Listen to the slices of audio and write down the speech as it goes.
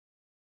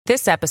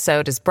This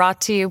episode is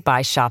brought to you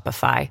by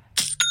Shopify.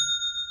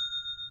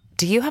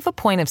 Do you have a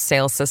point of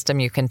sale system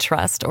you can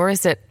trust, or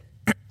is it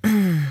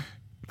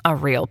a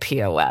real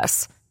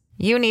POS?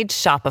 You need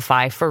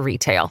Shopify for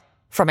retail.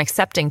 From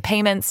accepting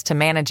payments to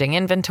managing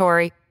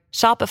inventory,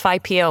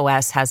 Shopify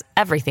POS has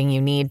everything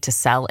you need to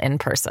sell in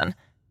person.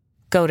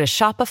 Go to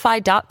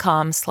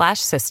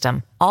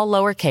shopify.com/system, all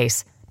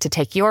lowercase, to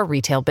take your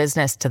retail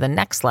business to the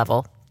next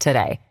level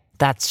today.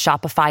 That's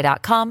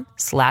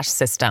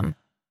shopify.com/system.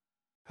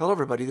 Hello,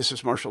 everybody. This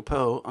is Marshall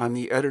Poe. I'm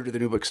the editor of the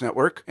New Books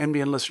Network.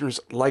 NBN listeners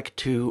like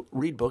to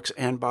read books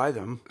and buy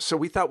them. So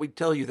we thought we'd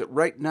tell you that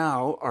right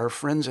now, our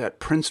friends at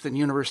Princeton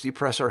University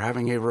Press are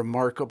having a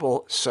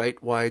remarkable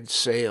site-wide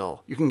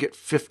sale. You can get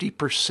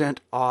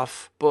 50%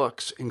 off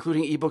books,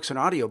 including ebooks and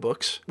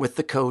audiobooks, with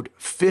the code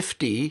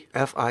 50,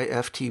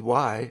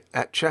 F-I-F-T-Y,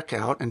 at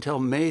checkout until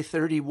May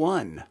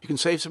 31. You can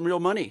save some real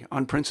money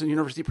on Princeton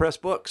University Press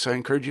books. I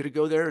encourage you to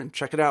go there and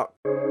check it out.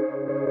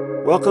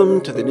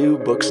 Welcome to the New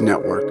Books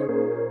Network.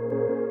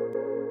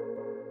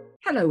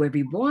 Hello,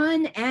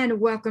 everyone,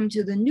 and welcome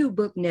to the New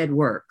Book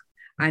Network.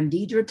 I'm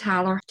Deidre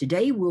Tyler.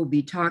 Today, we'll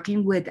be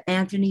talking with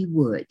Anthony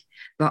Wood,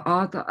 the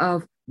author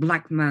of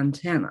Black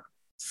Montana,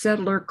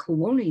 Settler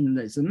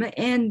Colonialism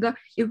and the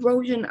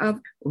Erosion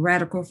of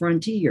Radical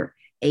Frontier,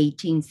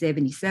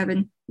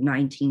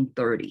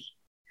 1877-1930.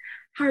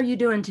 How are you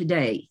doing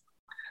today?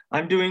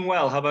 I'm doing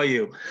well. How about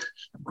you?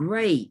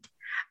 Great.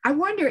 I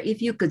wonder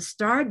if you could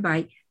start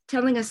by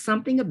telling us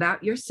something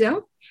about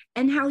yourself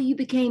and how you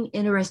became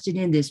interested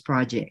in this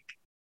project.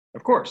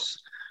 Of course.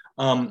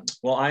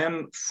 Well, I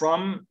am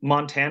from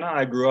Montana.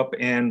 I grew up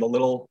in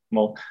the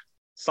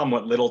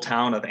somewhat little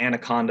town of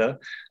Anaconda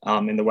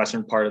in the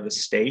western part of the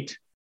state.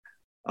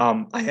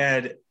 I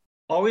had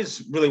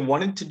always really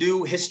wanted to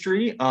do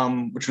history,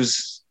 which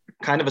was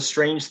kind of a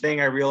strange thing.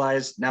 I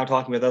realized now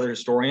talking with other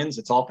historians,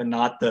 it's often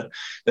not the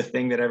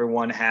thing that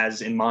everyone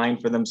has in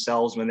mind for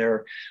themselves when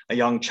they're a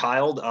young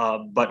child.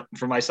 But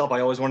for myself,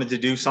 I always wanted to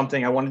do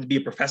something. I wanted to be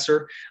a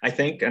professor, I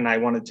think, and I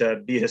wanted to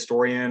be a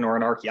historian or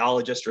an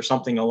archaeologist or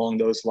something along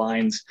those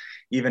lines,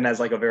 even as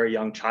like a very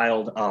young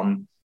child.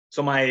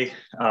 So my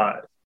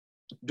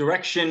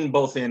direction,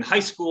 both in high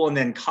school and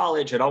then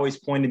college, had always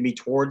pointed me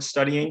towards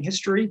studying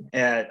history.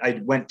 I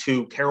went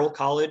to Carroll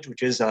College,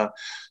 which is a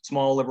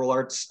small liberal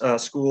arts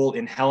school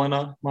in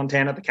Helena,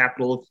 Montana, the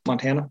capital of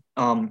Montana.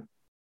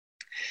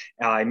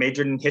 I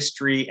majored in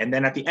history, and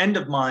then at the end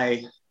of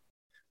my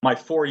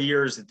 4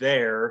 years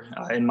there,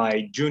 in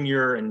my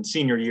junior and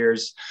senior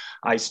years,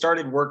 I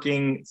started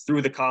working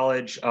through the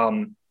college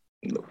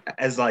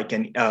as like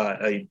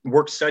a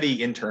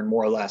work-study intern,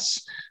 more or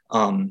less,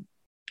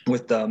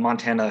 with the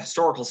Montana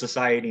Historical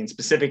Society, and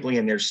specifically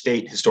in their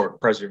state historic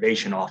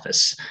preservation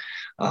office,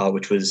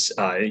 which was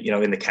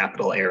in the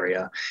capital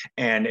area.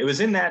 And it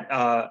was in that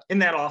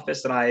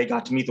office that I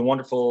got to meet the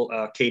wonderful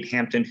Kate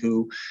Hampton,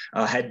 who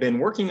had been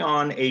working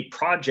on a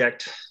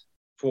project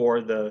for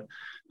the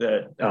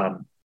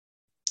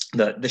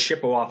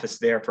SHPO office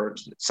there for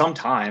some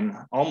time,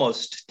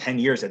 almost 10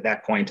 years at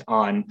that point,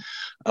 on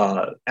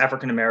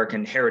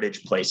African-American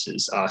heritage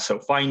places. So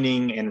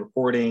finding and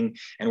recording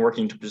and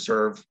working to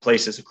preserve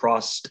places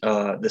across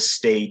the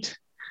state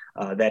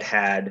that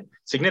had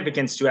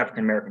significance to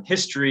African-American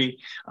history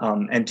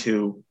and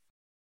to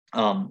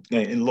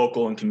in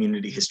local and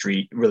community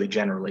history, really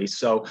generally.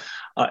 So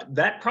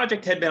that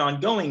project had been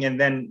ongoing.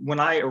 And then when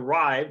I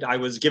arrived, I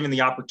was given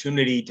the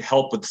opportunity to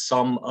help with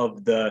some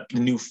of the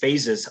new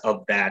phases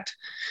of that,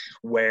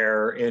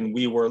 wherein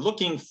we were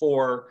looking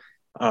for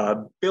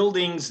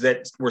buildings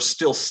that were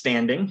still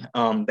standing,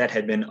 that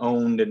had been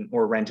owned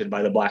or rented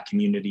by the Black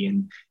community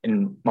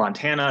in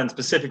Montana, and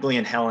specifically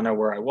in Helena,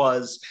 where I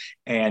was.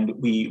 And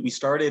we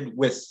started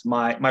with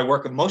my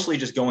work of mostly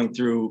just going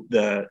through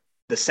the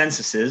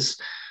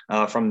censuses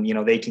from the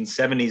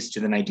 1870s to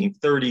the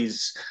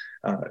 1930s,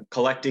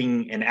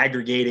 collecting and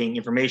aggregating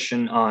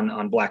information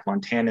on Black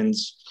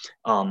Montanans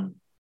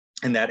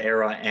in that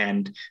era,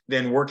 and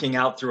then working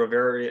out through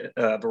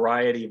a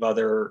variety of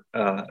other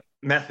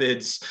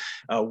methods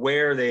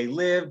where they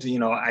lived,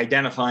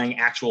 identifying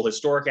actual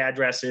historic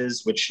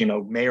addresses, which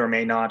may or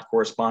may not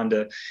correspond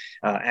to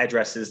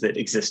addresses that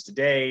exist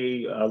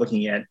today,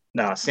 looking at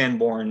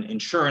Sanborn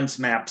insurance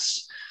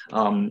maps,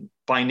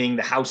 finding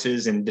the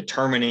houses and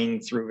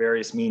determining through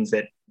various means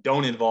that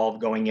don't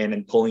involve going in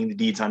and pulling the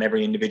deeds on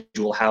every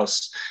individual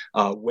house,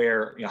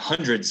 where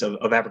hundreds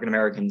of African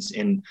Americans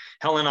in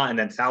Helena and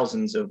then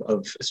thousands of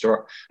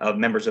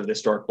members of the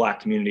historic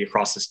Black community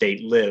across the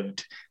state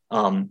lived.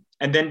 And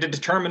then to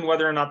determine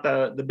whether or not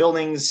the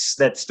buildings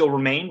that still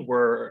remain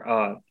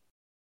were,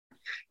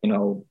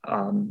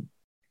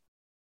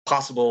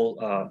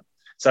 possible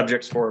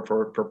subjects for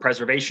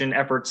preservation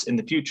efforts in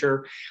the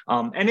future.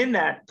 And in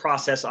that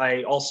process,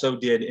 I also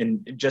did,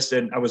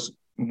 I was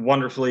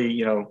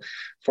wonderfully,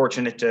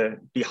 fortunate to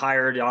be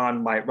hired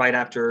on right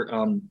after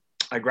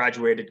I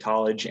graduated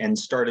college and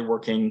started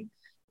working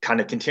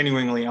kind of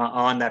continually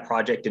on that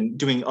project and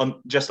doing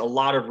just a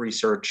lot of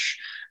research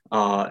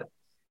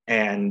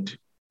and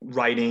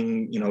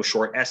writing,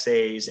 short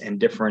essays and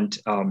different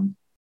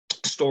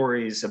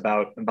stories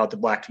about the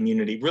Black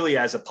community, really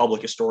as a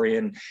public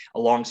historian,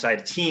 alongside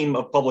a team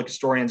of public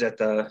historians at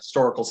the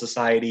Historical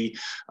Society,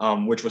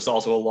 which was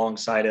also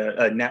alongside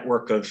a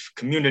network of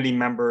community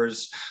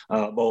members,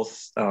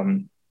 both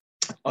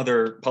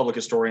other public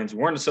historians who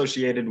weren't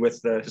associated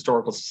with the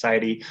Historical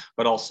Society,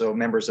 but also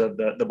members of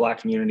the Black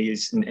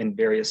communities in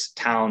various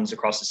towns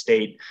across the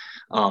state.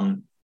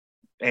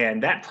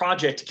 And that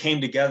project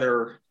came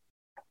together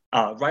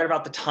right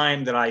about the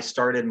time that I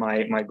started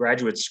my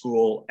graduate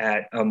school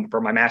for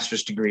my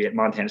master's degree at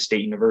Montana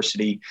State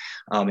University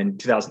in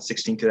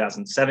 2016,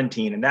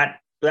 2017. And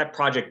that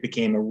project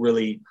became a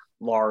really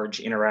large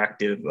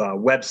interactive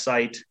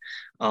website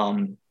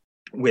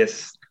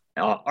with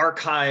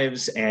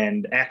archives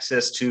and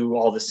access to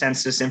all the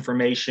census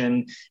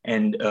information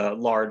and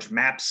large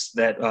maps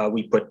that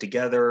we put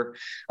together,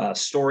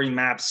 story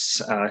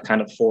maps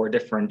kind of for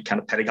different kind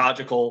of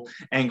pedagogical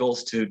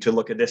angles to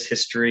look at this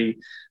history,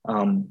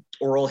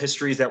 oral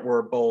histories that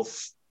were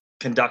both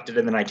conducted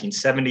in the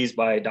 1970s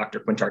by Dr.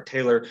 Quintard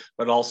Taylor,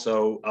 but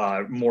also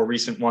more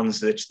recent ones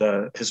that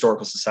the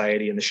Historical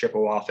Society and the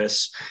SHPO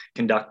office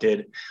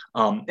conducted.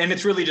 And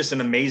it's really just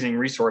an amazing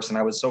resource. And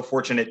I was so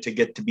fortunate to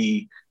get to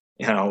be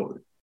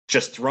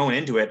just thrown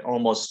into it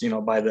almost,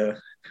 by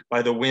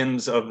the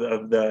whims of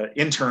the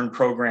intern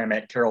program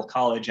at Carroll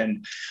College.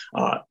 And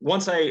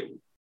once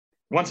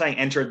I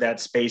entered that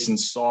space and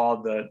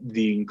saw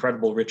the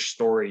incredible rich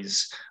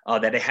stories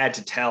that it had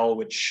to tell,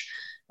 which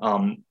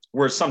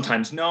were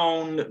sometimes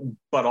known,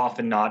 but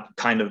often not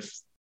kind of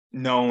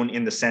known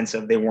in the sense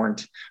of they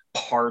weren't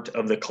part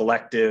of the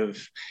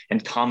collective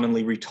and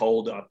commonly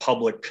retold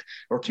public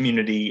or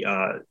community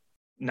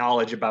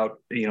knowledge about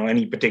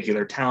any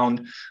particular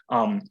town.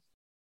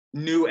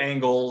 New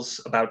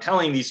angles about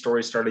telling these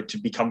stories started to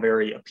become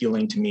very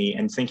appealing to me,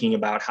 and thinking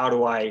about how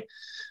do I,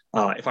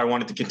 if I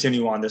wanted to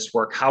continue on this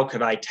work, how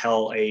could I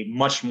tell a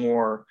much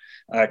more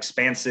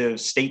expansive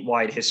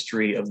statewide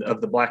history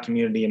of the Black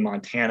community in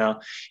Montana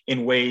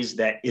in ways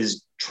that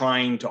is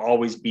trying to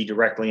always be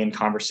directly in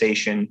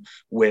conversation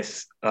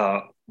with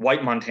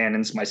white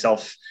Montanans,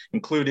 myself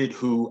included,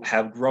 who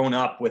have grown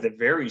up with a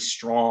very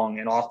strong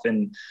and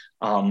often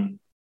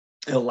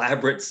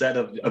elaborate set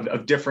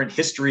of different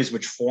histories,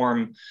 which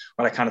form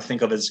what I kind of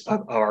think of as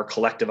our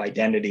collective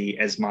identity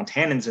as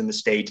Montanans in the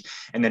state,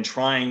 and then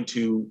trying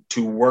to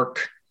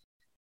work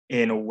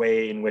in a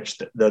way in which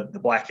the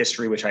Black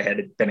history, which I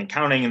had been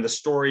encountering, and the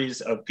stories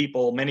of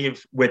people, many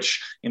of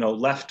which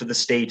left the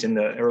state in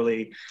the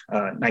early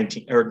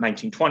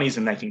 1920s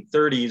and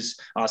 1930s,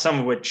 some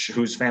of which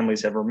whose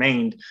families have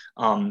remained,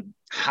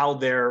 how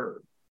their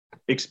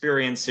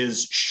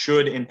experiences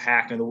should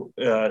impact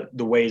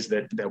the ways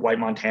that white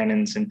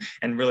Montanans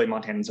and really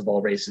Montanans of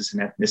all races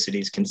and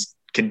ethnicities can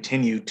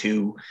continue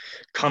to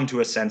come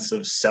to a sense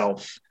of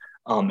self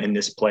in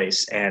this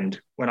place. And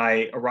when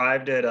I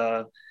arrived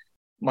at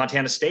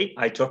Montana State,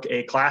 I took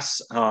a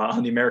class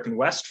on the American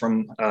West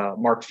from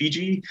Mark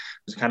Fiji,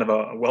 who's kind of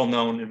a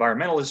well-known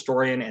environmental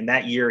historian. And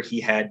that year he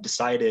had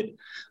decided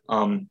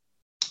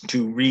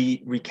to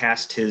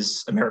recast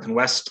his American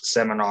West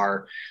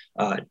seminar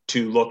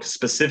to look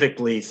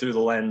specifically through the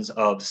lens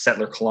of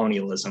settler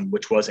colonialism,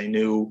 which was it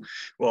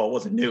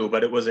wasn't new,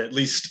 but it was at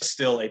least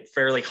still a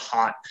fairly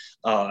hot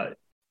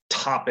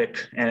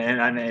topic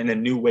and a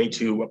new way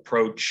to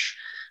approach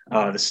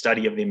the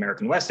study of the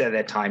American West at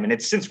that time. And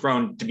it's since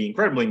grown to be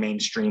incredibly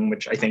mainstream,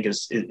 which I think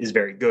is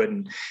very good.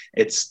 And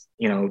it's,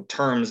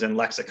 terms and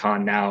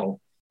lexicon now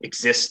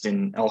exist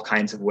in all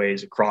kinds of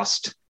ways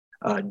across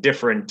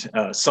different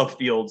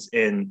subfields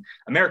in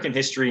American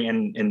history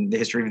and in the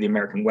history of the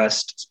American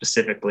West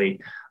specifically.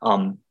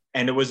 And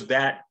it was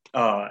that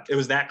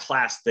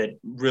class that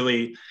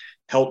really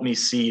helped me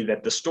see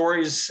that the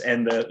stories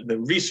and the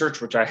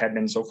research, which I had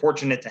been so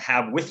fortunate to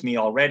have with me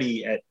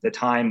already at the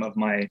time of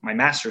my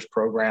master's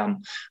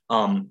program,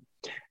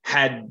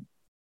 had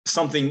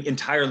something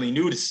entirely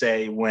new to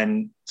say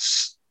when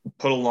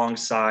put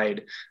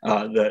alongside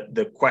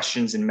the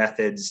questions and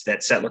methods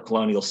that settler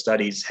colonial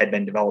studies had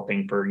been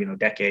developing for a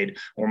decade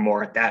or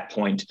more at that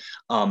point.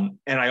 And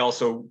I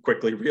also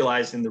quickly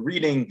realized in the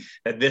reading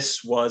that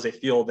this was a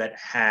field that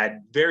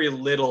had very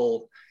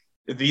little.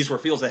 These were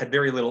fields that had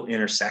very little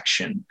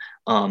intersection.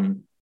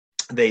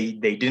 They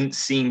didn't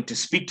seem to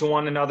speak to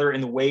one another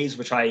in the ways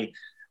which I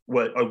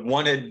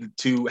wanted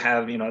to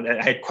have.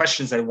 I had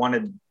questions I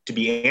wanted to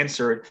be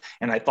answered,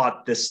 and I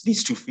thought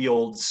these two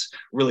fields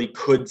really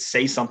could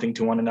say something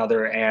to one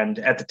another. And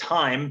at the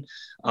time,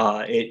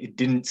 it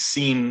didn't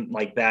seem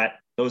like that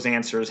those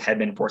answers had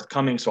been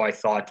forthcoming. So I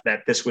thought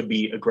that this would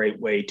be a great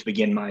way to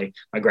begin my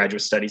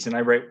graduate studies. And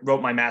I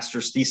wrote my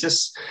master's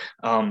thesis,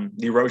 The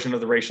Erosion of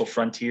the Racial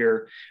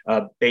Frontier,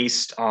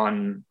 based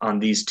on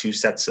these two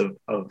sets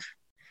of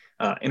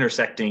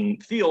intersecting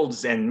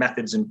fields and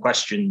methods and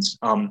questions.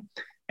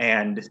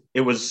 And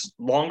it was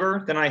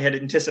longer than I had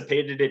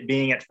anticipated it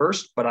being at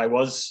first, but I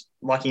was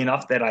lucky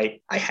enough that I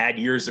had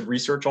years of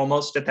research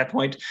almost at that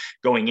point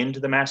going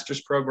into the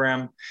master's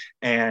program.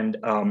 And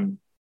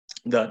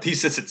the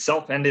thesis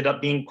itself ended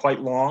up being quite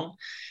long.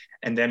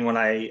 And then when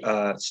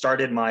I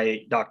started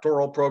my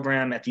doctoral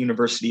program at the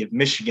University of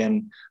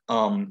Michigan,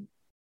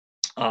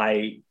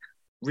 I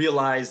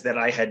realized that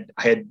I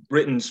had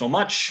written so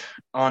much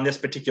on this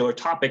particular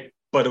topic,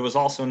 but it was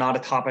also not a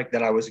topic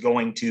that I was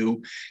going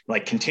to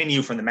like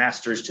continue from the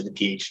master's to the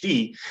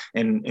PhD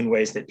in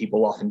ways that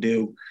people often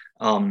do.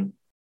 And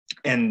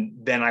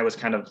then I was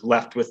kind of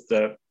left with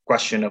the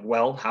question of,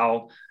 well,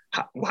 how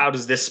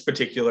does this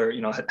particular,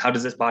 how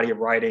does this body of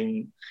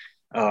writing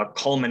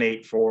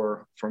culminate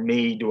for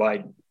me? Do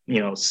I,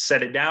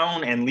 set it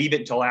down and leave it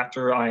until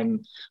after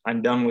I'm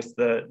done with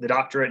the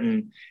doctorate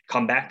and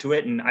come back to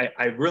it? And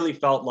I really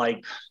felt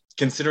like,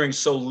 considering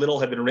so little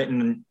had been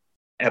written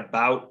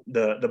about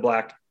the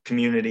Black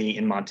community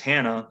in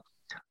Montana,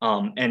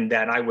 and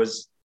that I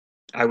was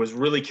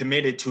really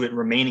committed to it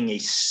remaining a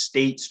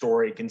state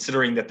story,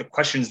 considering that the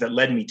questions that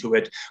led me to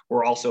it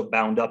were also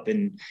bound up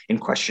in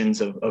questions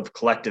of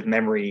collective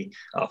memory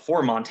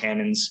for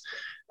Montanans.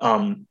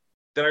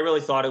 That I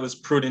really thought it was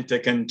prudent to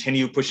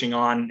continue pushing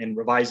on and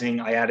revising.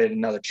 I added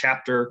another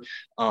chapter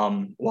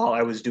while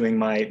I was doing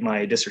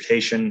my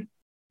dissertation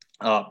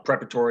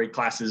preparatory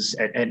classes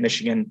at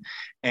Michigan,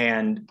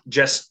 and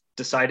just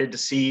decided to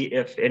see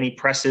if any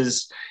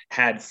presses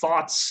had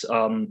thoughts,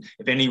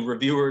 if any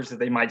reviewers that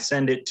they might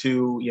send it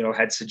to,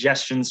 had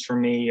suggestions for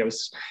me.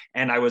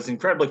 I was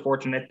incredibly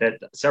fortunate that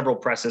several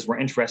presses were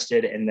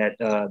interested, and that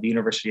the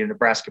University of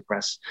Nebraska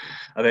Press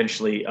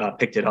eventually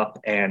picked it up,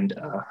 and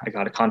I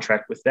got a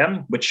contract with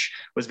them, which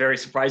was very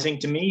surprising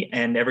to me.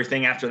 And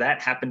everything after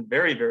that happened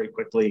very, very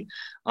quickly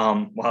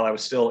while I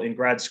was still in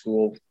grad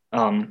school,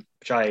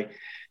 which I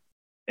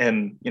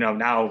am,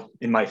 now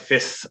in my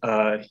fifth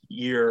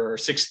year or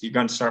sixth,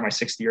 going to start my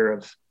sixth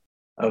year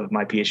of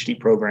my PhD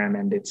program.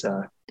 And it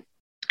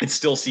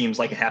still seems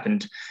like it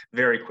happened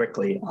very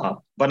quickly.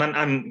 But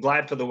I'm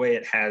glad for the way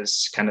it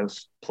has kind of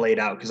played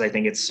out, because I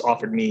think it's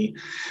offered me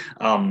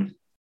a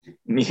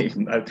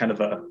kind of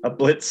a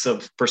blitz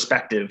of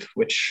perspective,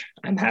 which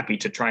I'm happy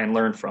to try and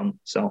learn from.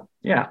 So,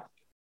 yeah.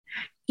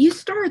 You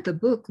start the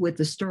book with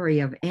the story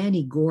of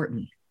Annie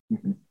Gordon.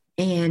 Mm-hmm.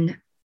 And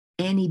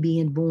Annie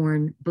being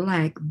born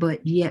Black,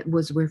 but yet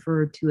was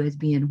referred to as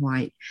being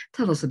white.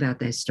 Tell us about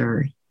that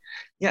story.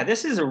 Yeah,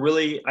 this is a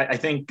really, I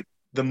think,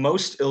 the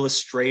most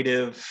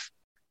illustrative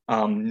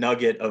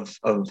nugget of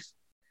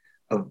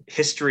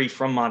history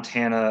from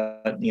Montana.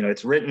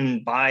 It's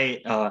written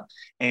by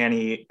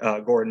Annie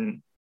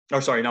Gordon. Oh,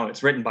 sorry, no,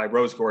 it's written by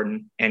Rose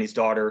Gordon, Annie's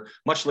daughter,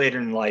 much later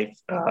in life.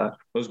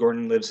 Rose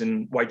Gordon lives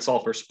in White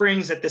Sulphur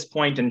Springs at this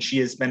point, and she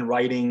has been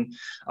writing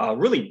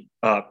really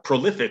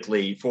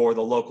prolifically for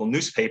the local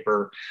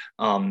newspaper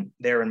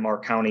there in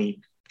Mark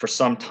County for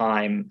some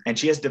time. And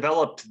she has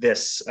developed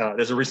this,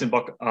 there's a recent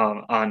book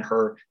on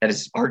her that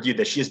has argued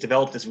that she has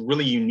developed this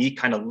really unique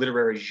kind of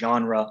literary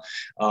genre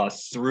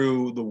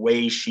through the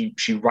way she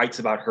writes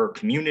about her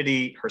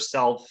community,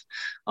 herself,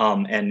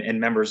 and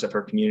members of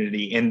her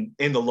community in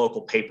the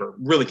local paper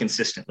really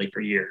consistently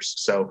for years.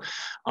 So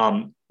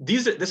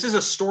this is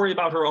a story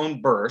about her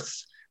own birth,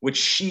 which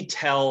she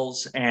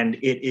tells, and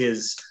it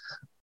is,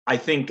 I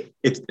think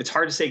it's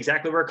hard to say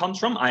exactly where it comes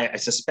from. I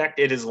suspect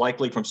it is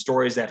likely from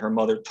stories that her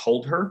mother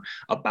told her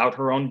about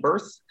her own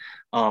birth,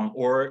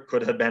 or it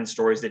could have been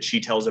stories that she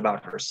tells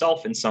about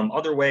herself in some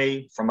other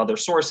way from other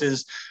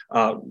sources.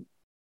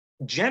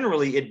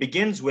 Generally, it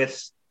begins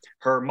with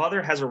her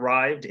mother has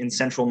arrived in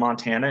central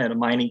Montana at a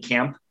mining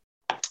camp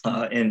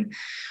in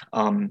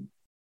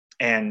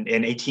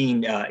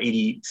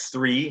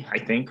 1883, I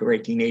think, or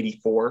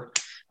 1884.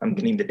 I'm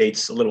getting the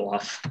dates a little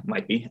off,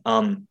 might be.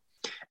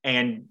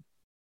 And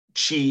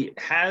she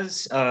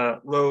has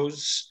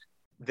Rose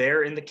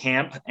there in the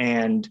camp,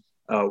 and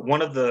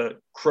one of the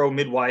Crow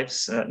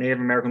midwives,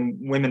 Native American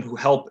women who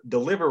help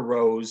deliver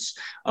Rose,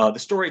 the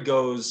story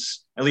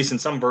goes, at least in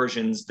some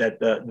versions, that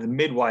the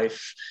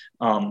midwife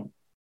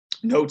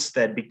notes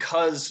that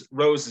because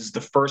Rose is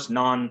the first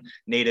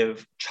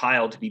non-Native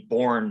child to be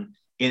born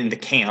in the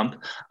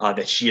camp,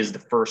 that she is the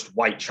first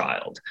white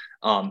child,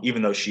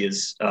 even though she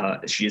is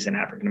an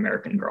African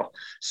American girl.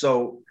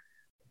 So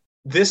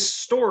this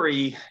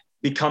story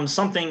becomes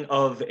something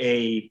of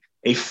a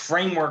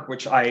framework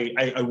which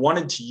I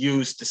wanted to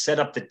use to set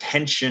up the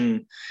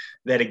tension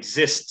that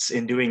exists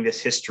in doing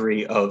this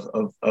history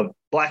of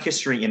Black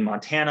history in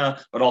Montana,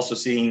 but also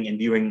seeing and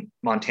viewing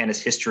Montana's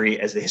history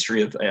as the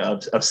history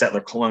of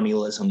settler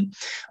colonialism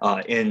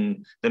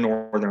in the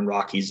Northern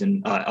Rockies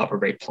and Upper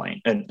Great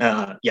Plains, in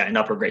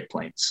Upper Great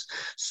Plains.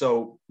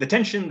 So the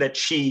tension that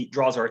she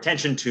draws our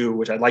attention to,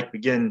 which I liked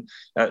beginning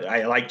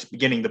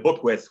the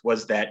book with,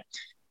 was that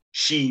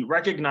she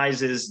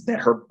recognizes that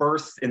her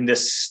birth in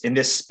this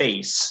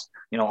space,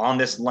 on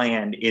this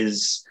land,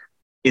 is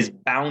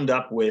bound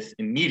up with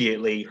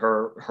immediately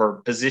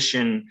her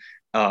position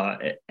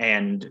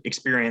and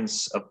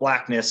experience of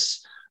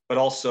Blackness, but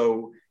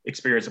also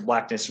experience of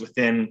Blackness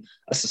within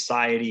a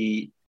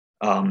society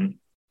of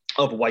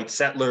of white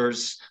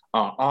settlers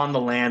on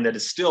the land that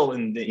is still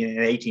in the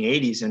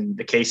 1880s, in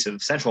the case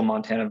of central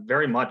Montana,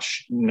 very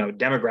much,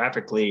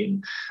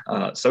 demographically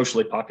and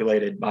socially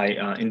populated by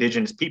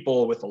indigenous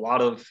people with a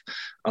lot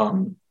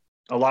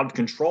of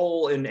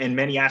control in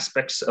many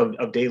aspects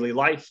of daily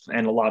life,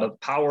 and a lot of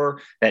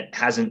power that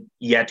hasn't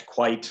yet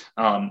quite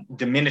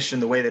diminished in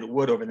the way that it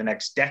would over the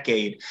next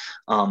decade.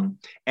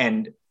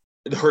 And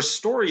her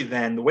story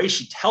then, the way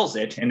she tells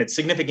it, and it's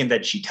significant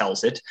that she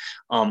tells it,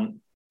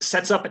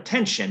 sets up a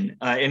tension,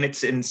 and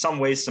it's in some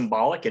ways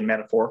symbolic and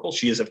metaphorical.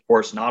 She is, of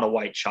course, not a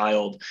white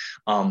child,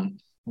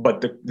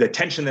 but the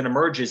tension that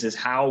emerges is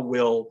how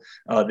will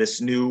this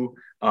new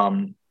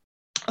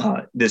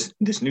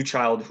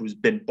child who's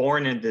been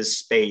born in this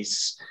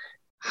space,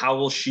 how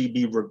will she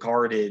be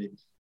regarded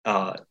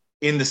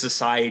in the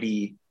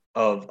society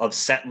of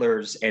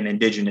settlers and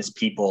indigenous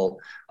people,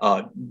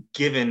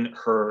 given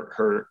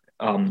her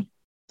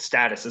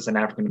status as an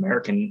African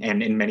American,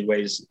 and in many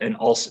ways, and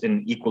also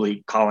an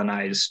equally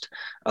colonized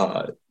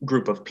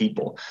group of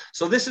people.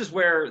 So this is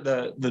where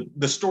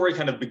the story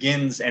kind of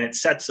begins, and it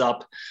sets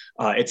up.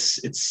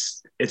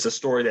 It's a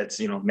story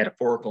that's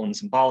metaphorical and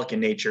symbolic in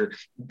nature,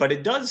 but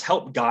it does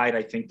help guide,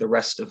 I think, the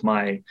rest of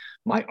my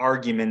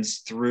arguments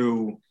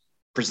through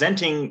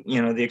presenting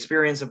the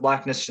experience of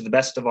Blackness to the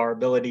best of our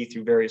ability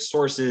through various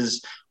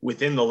sources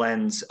within the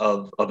lens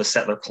of a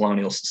settler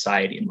colonial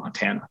society in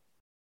Montana.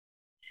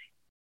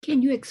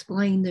 Can you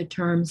explain the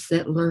term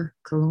settler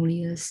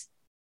colonialist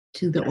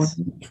to the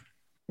audience?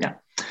 Yeah.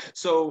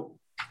 So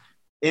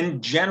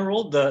in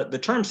general, the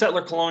term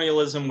settler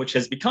colonialism, which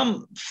has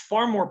become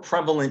far more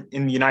prevalent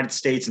in the United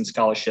States in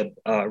scholarship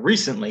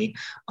recently,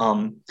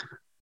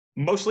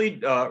 mostly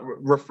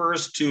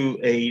refers to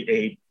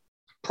a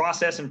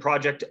process and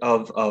project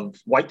of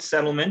white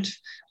settlement,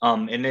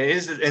 and it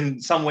is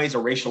in some ways a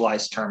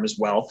racialized term as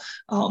well,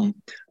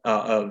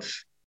 of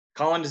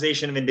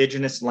colonization of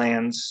indigenous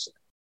lands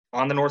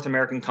on the North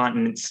American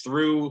continent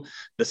through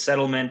the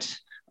settlement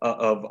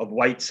of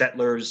white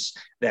settlers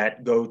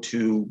that go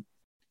to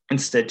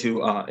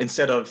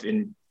instead of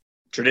in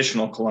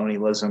traditional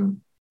colonialism,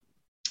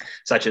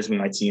 such as we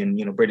might see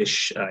in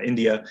British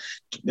India,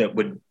 that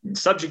would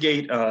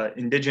subjugate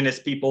indigenous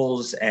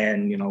peoples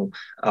and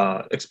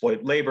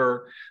exploit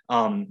labor.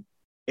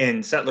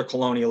 In settler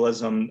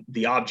colonialism,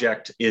 the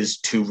object is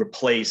to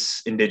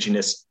replace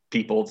indigenous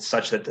people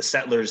such that the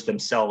settlers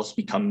themselves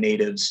become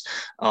natives.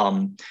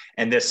 And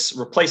this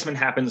replacement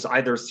happens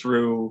either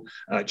through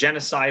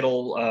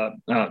genocidal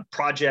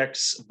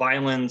projects,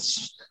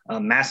 violence,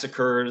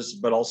 massacres,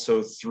 but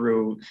also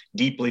through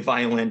deeply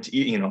violent,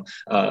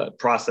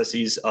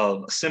 processes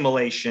of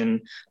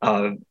assimilation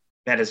that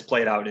has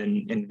played out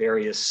in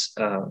various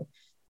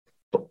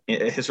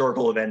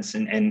historical events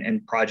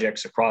and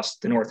projects across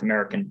the North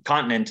American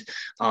continent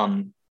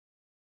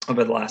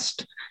over the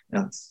last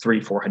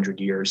 300-400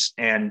 years.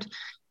 And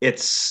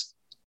it's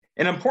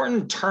an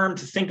important term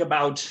to think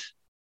about,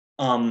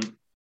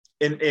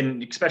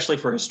 in especially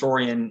for a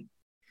historian,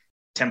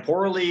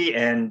 temporally,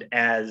 and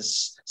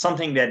as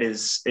something that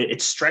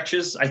it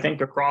stretches, I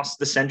think, across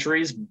the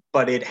centuries,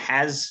 but it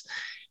has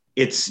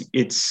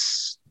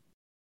its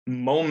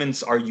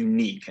moments are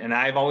unique. And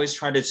I've always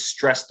tried to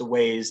stress the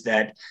ways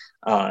that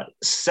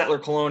settler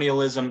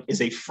colonialism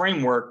is a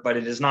framework, but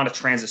it is not a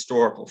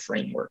transhistorical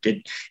framework.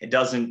 It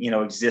doesn't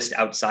exist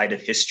outside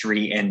of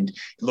history and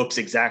looks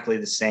exactly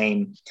the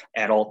same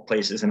at all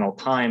places and all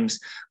times.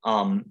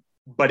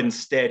 But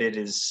instead, it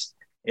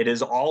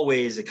is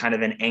always a kind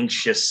of an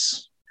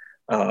anxious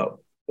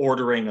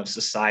ordering of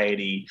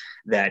society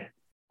that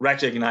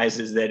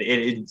recognizes that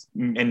it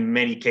in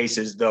many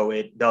cases, though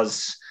it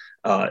does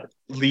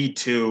lead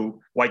to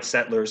white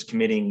settlers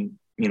committing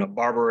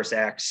barbarous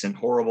acts and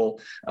horrible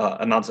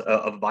amounts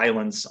of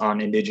violence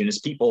on indigenous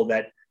people,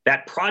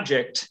 that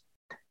project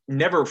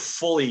never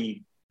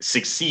fully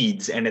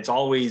succeeds, and it's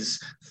always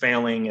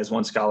failing, as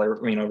one scholar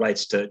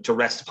writes, to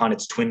rest upon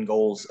its twin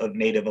goals of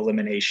native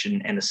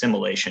elimination and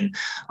assimilation.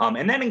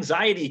 And that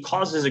anxiety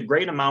causes a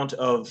great amount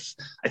of,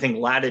 I think,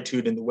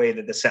 latitude in the way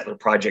that the settler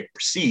project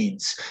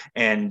proceeds.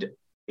 And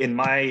in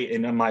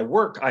my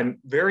work, I'm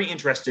very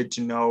interested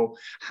to know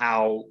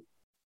how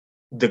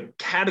the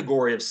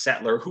category of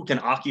settler, who can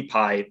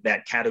occupy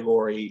that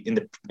category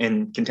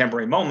in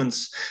contemporary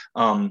moments.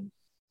 Can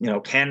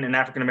an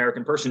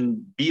African-American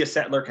person be a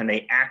settler? Can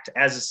they act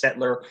as a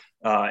settler?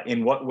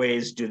 In what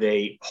ways do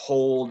they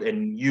hold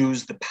and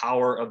use the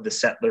power of the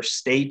settler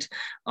state?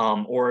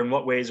 Or in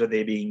what ways are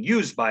they being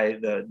used by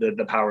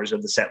the powers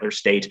of the settler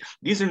state?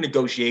 These are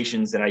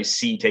negotiations that I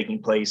see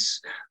taking place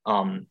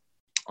on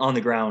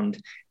the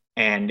ground.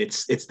 And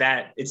it's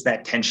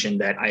that tension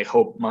that I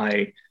hope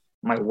my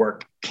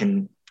work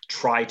can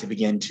try to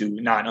begin to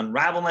not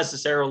unravel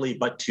necessarily,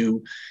 but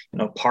to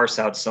parse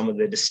out some of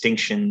the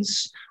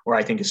distinctions where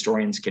I think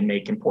historians can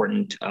make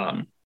important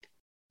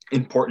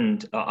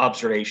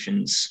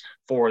observations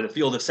for the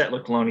field of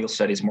settler colonial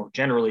studies more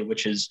generally,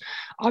 which is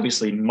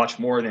obviously much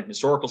more than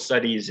historical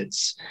studies.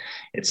 It's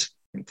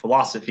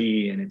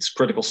philosophy and its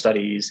critical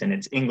studies and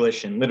its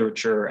English and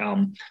literature.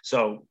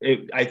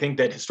 I think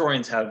that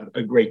historians have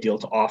a great deal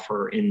to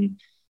offer in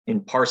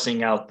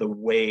parsing out the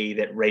way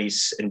that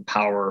race and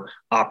power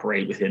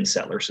operate within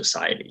settler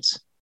societies.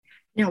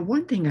 Now,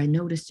 one thing I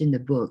noticed in the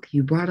book,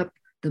 you brought up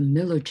the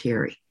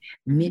military.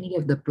 Many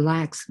of the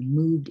Blacks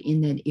moved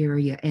in that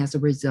area as a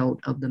result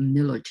of the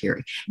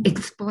military.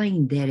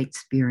 Explain that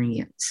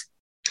experience.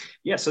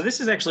 Yeah, so this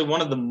is actually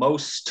one of the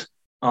most,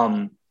 I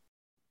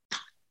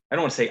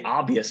don't want to say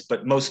obvious,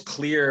 but most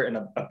clear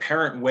and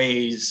apparent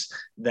ways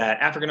that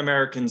African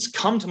Americans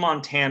come to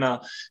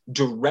Montana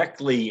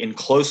directly and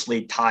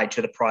closely tied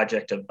to the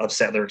project of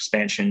settler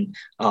expansion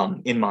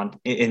in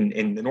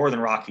the Northern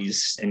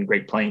Rockies and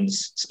Great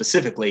Plains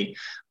specifically.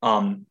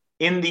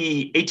 In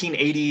the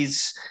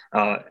 1880s,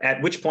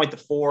 at which point the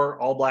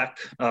 4 all-Black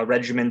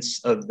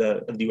regiments of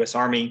the U.S.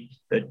 Army,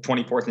 the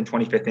 24th and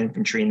 25th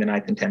Infantry and the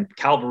 9th and 10th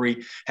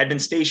Cavalry, had been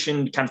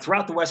stationed kind of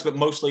throughout the West, but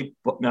mostly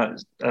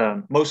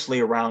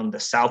around the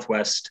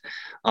Southwest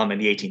in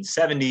the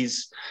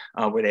 1870s,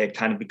 where they had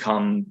kind of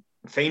become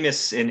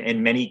famous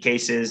in many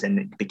cases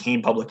and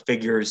became public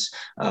figures.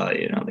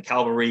 The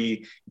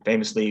cavalry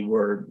famously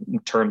were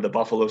termed the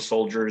Buffalo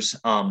Soldiers.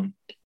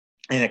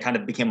 And it kind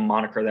of became a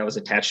moniker that was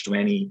attached to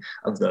any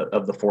of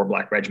the 4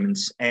 Black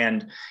regiments.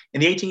 And in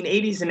the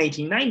 1880s and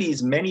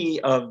 1890s, many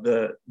of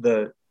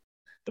the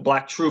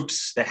Black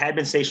troops that had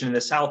been stationed in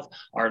the South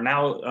are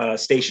now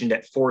stationed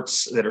at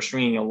forts that are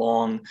stringing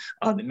along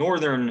the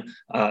northern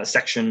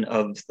section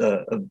of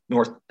the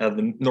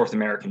North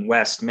American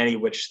West, many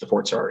of which the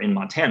forts are in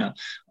Montana.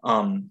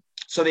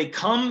 So they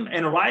come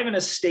and arrive in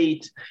a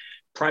state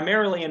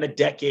primarily in a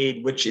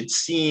decade which it's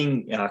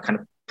seeing kind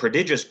of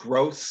prodigious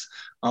growth.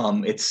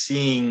 It's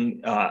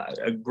seeing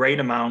a great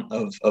amount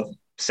of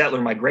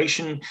settler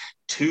migration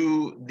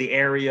to the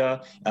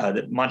area.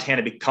 That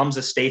Montana becomes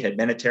a state, had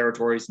been a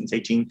territory since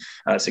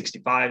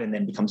 1865, and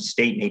then becomes a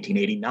state in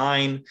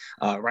 1889,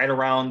 right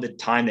around the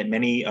time that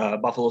many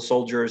Buffalo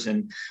Soldiers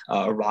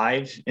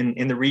arrive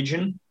in the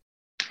region.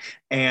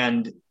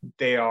 And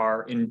they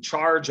are in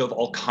charge of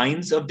all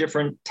kinds of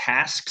different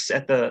tasks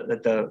at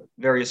the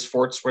various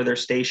forts where they're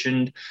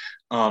stationed.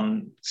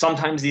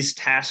 Sometimes these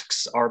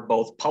tasks are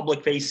both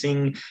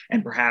public-facing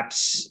and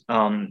perhaps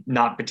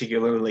not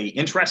particularly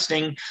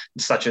interesting,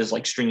 such as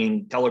like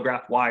stringing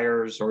telegraph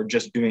wires or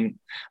just going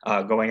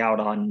out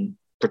on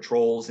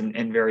patrols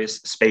in various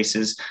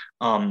spaces.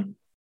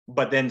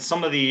 But then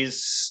some of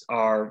these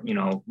are,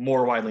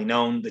 more widely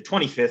known. The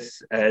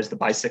 25th as the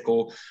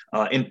Bicycle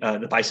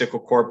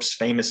Corps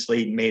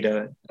famously made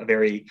a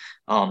very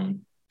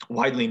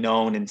widely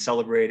known and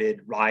celebrated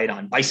ride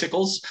on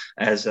bicycles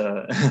as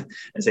a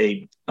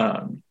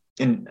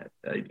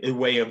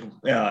way of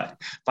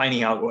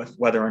finding out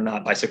whether or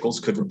not bicycles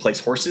could replace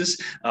horses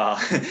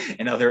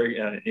and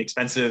other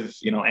expensive,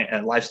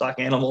 livestock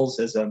animals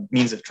as a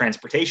means of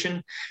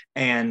transportation.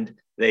 And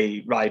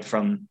they ride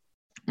from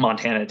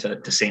Montana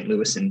to St.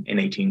 Louis in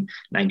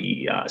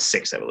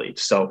 1896, I believe.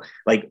 So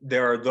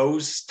there are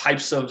those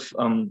types of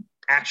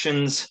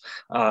actions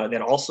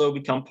that also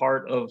become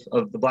part of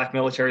the Black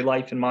military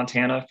life in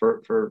Montana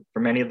for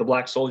many of the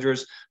Black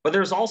soldiers. But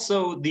there's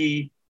also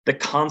the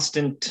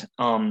constant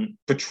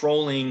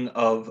patrolling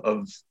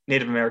of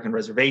Native American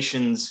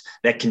reservations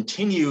that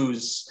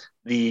continues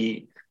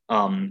the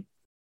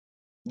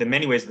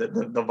many ways that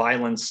the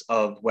violence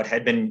of what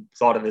had been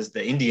thought of as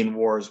the Indian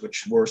Wars,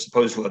 which were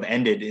supposed to have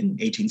ended in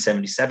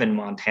 1877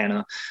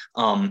 Montana,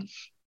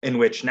 in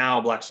which now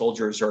Black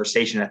soldiers are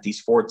stationed at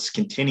these forts,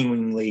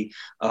 continually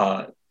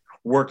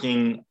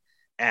working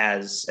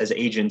as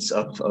agents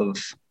of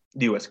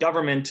the U.S.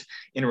 government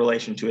in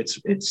relation to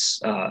its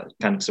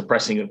kind of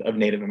suppressing of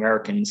Native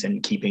Americans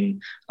and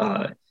keeping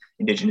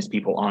Indigenous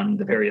people on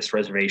the various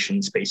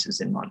reservation spaces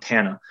in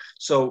Montana.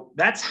 So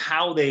that's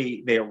how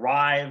they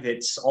arrive.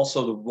 It's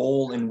also the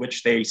role in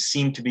which they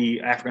seem to be,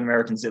 African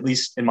Americans, at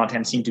least in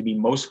Montana, seem to be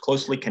most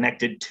closely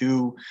connected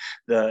to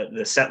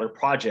the settler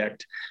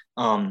project.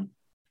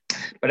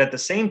 But at the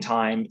same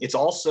time, it's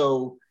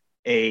also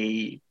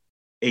a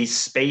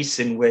space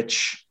in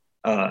which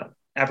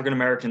African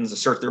Americans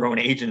assert their own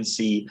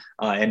agency.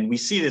 And we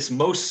see this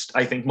most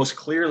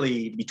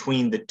clearly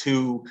between the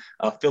two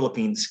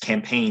Philippines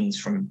campaigns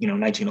from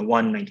 1901,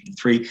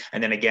 1903,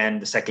 and then again,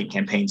 the second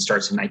campaign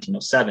starts in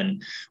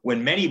 1907,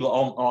 when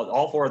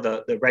all 4 of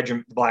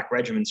the Black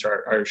regiments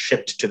are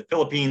shipped to the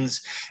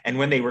Philippines. And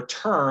when they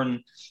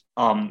return,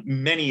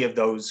 many of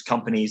those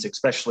companies,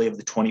 especially of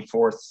the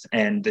 24th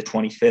and the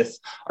 25th,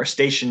 are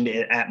stationed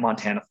at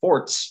Montana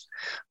forts.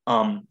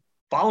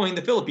 Following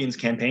the Philippines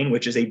campaign,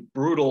 which is a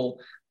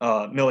brutal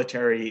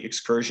military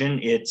excursion,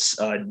 its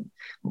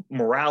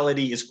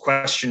morality is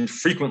questioned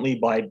frequently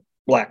by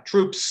Black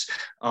troops.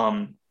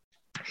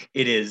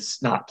 It is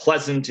not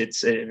pleasant.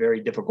 It's a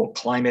very difficult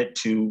climate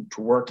to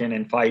work in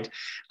and fight.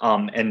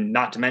 And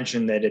not to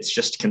mention that it's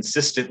just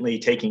consistently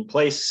taking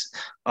place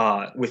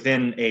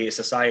within a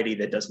society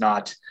that does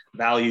not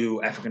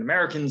value African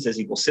Americans as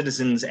equal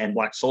citizens, and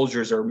Black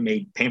soldiers are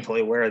made painfully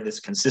aware of this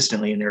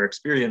consistently in their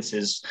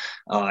experiences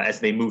as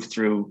they move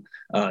through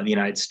the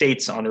United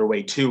States on their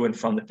way to and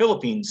from the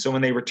Philippines. So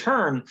when they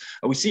return,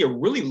 we see a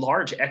really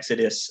large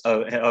exodus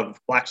of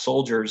Black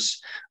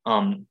soldiers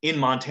in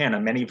Montana,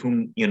 many of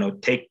whom,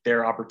 take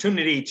their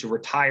opportunity to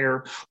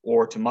retire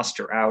or to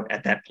muster out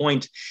at that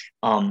point.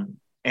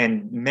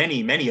 And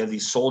many of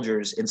these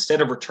soldiers,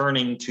 instead of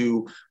returning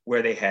to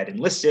where they had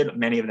enlisted,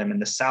 many of them in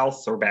the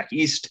South or back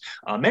East,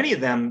 many of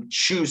them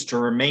choose to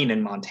remain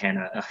in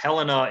Montana.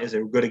 Helena is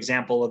a good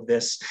example of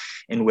this,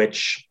 in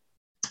which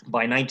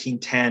by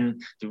 1910,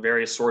 through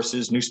various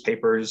sources,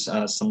 newspapers,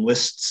 some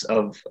lists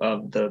of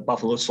the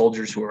Buffalo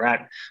soldiers who were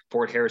at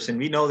Fort Harrison,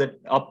 we know that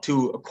up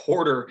to a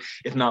quarter,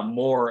 if not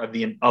more, of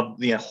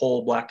the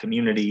whole Black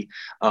community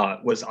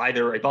was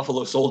either a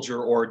Buffalo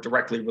soldier or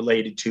directly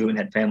related to and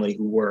had family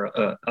who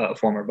were a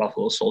former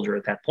Buffalo soldier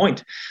at that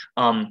point.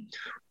 And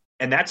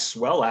that's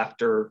well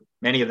after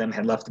many of them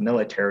had left the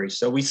military.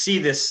 So we see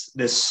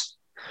this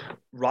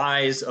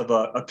rise of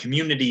a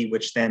community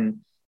which then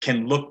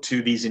can look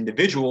to these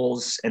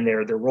individuals and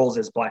their roles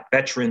as Black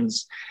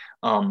veterans,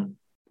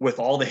 with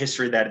all the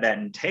history that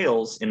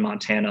entails in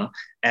Montana,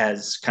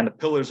 as kind of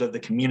pillars of the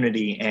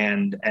community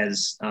and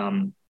as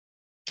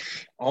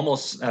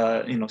almost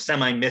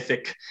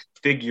semi-mythic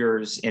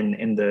figures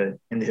in the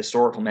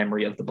historical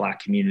memory of the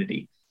Black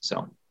community.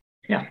 So,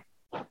 yeah.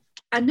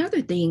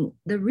 Another thing,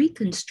 the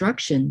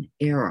Reconstruction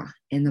era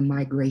and the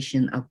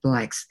migration of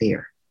Blacks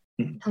there.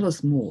 Mm-hmm. Tell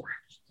us more.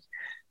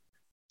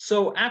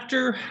 So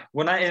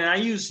when I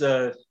use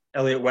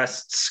Elliott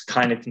West's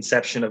kind of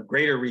conception of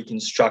greater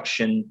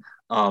Reconstruction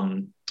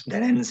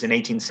that ends in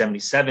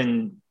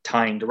 1877,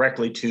 tying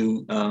directly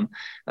to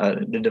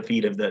the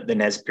defeat of the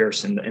Nez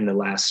Perce in the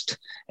last,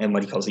 and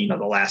what he calls the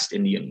last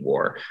Indian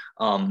War,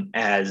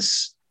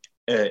 as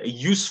a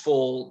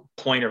useful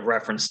point of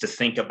reference to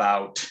think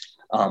about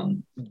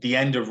the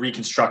end of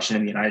Reconstruction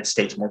in the United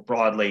States more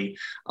broadly,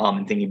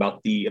 and thinking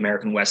about the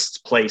American West's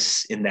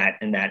place in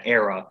that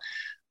era.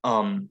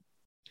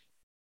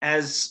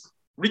 As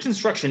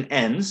Reconstruction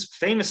ends,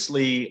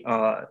 famously,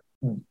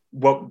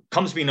 what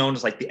comes to be known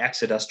as like the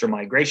Exodus or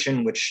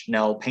migration, which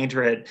Nell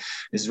Painter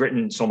has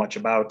written so much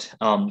about,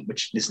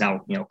 which is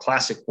now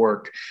classic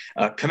work,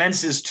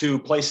 commences to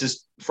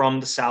places from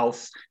the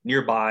South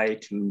nearby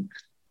to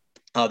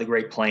the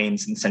Great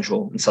Plains and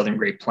central and southern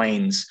Great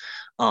Plains,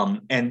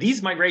 and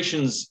these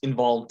migrations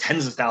involve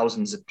tens of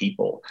thousands of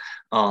people.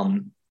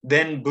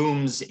 Then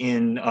booms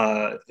in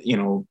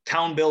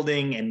town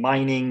building and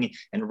mining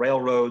and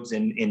railroads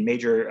in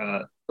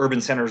major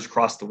urban centers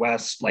across the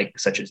West,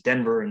 such as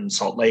Denver and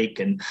Salt Lake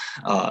and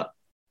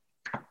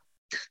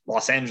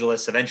Los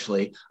Angeles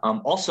eventually,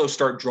 also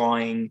start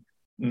drawing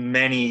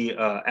many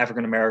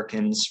African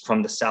Americans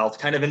from the South,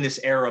 kind of in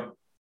this era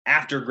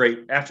after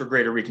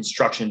Greater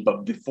Reconstruction,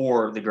 but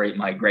before the Great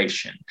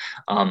Migration.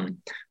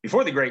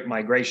 Before the Great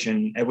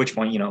Migration, at which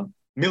point,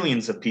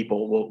 millions of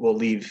people will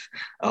leave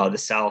the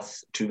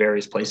South to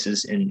various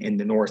places in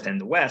the North and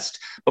the West.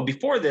 But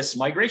before this,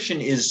 migration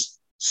is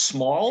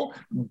small,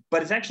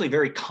 but it's actually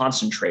very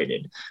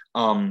concentrated.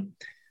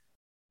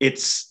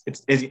 It's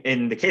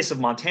in the case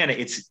of Montana,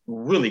 it's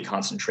really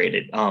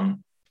concentrated.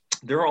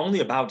 There are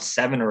only about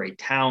 7 or 8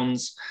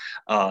 towns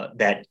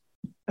that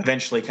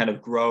eventually kind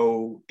of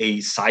grow a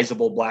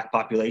sizable Black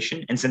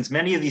population. And since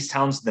many of these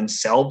towns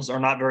themselves are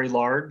not very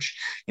large,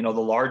 the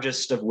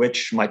largest of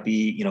which might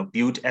be,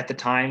 Butte at the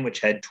time, which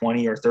had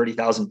 20 or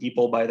 30,000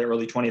 people by the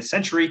early 20th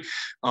century,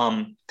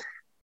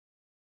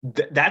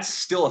 that's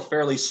still a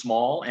fairly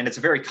small, and it's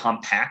a very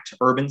compact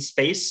urban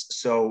space.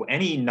 So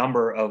any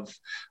number of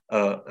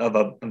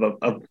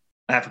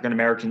African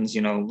Americans,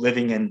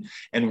 living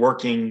and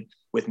working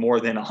with more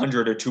than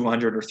 100 or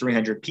 200 or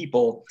 300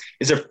 people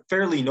is a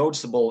fairly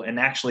noticeable and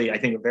actually, I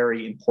think, a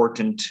very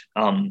important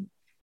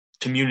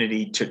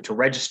community to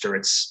register.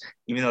 It's,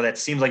 even though that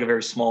seems like a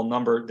very small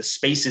number, the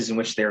spaces in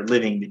which they're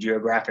living, the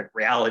geographic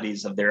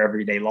realities of their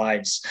everyday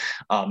lives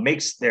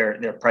makes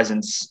their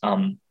presence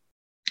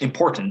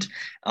important.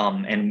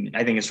 And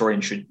I think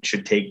historians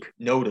should take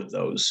note of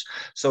those.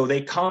 So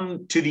they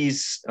come to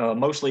these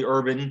mostly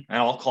urban, and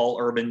I'll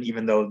call urban,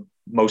 even though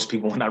most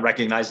people will not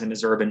recognize them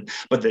as urban,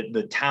 but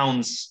the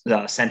towns,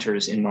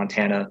 centers in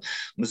Montana: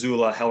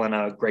 Missoula,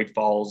 Helena, Great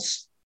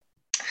Falls,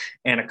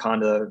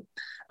 Anaconda,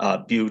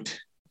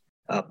 Butte,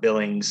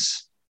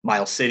 Billings,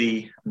 Miles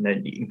City, and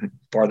then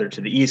farther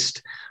to the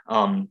east,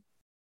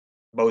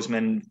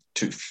 Bozeman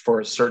to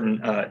a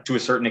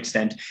certain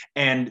extent.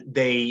 And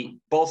they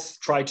both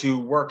try to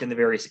work in the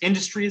various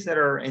industries that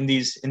are in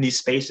these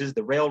spaces: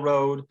 the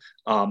railroad,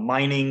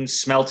 mining,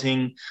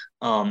 smelting.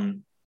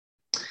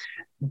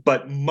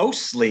 But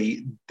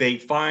mostly they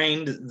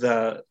find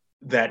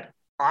that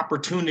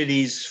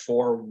opportunities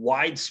for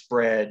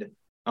widespread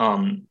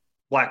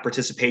Black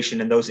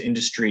participation in those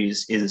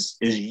industries is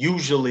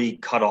usually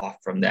cut off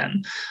from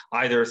them,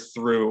 either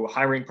through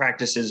hiring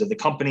practices of the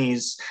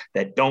companies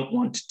that don't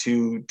want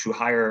to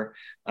hire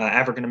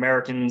African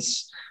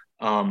Americans,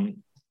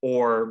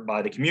 or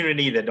by the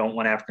community that don't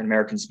want African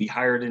Americans to be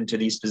hired into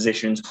these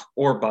positions,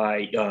 or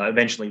by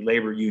eventually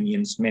labor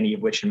unions, many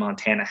of which in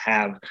Montana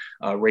have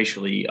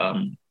racially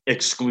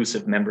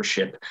exclusive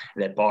membership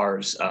that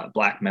bars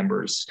Black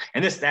members.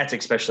 And that's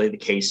especially the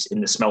case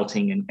in the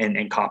smelting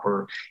and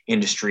copper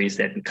industries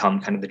that become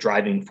kind of the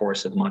driving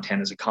force of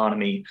Montana's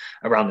economy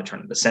around the turn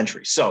of the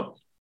century. So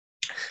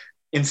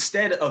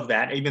instead of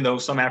that, even though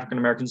some African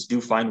Americans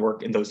do find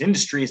work in those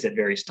industries at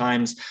various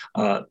times,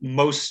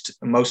 most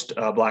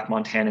Black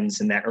Montanans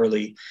in that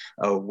early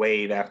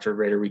wave after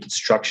Greater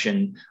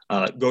Reconstruction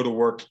go to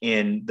work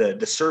in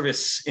the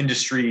service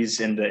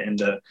industries and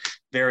the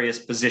various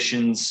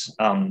positions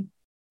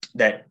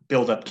that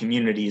build up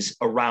communities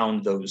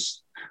around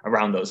those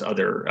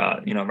other,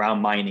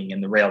 around mining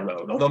and the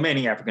railroad. Although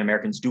many African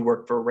Americans do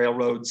work for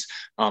railroads,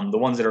 the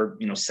ones that are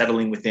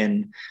settling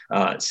within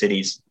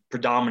cities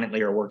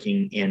predominantly are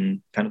working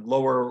in kind of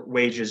lower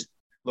wage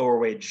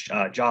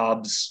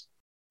jobs,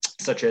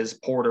 such as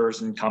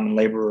porters and common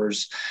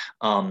laborers.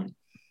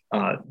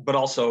 But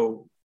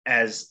also,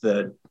 as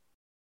the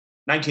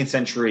 19th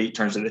century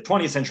turns to the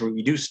 20th century,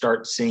 we do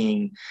start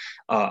seeing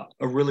a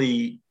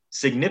really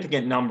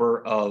significant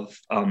number of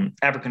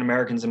African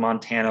Americans in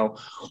Montana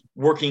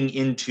working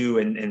into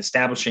and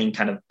establishing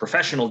kind of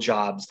professional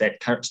jobs that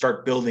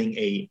start building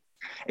a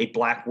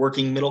Black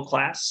working middle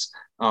class.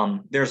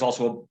 There's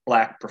also a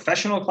Black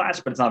professional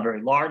class, but it's not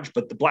very large.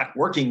 But the Black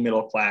working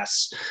middle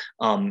class,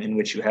 in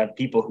which you have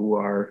people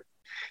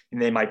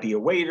they might be a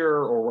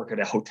waiter or work at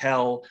a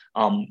hotel,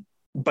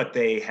 but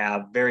they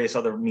have various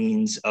other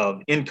means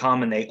of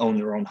income and they own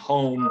their own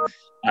home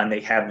and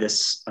they have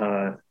this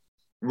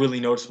really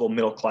noticeable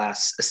middle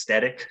class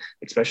aesthetic,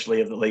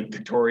 especially of the late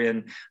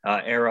Victorian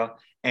era.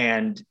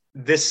 And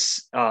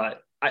this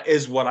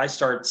is what I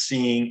start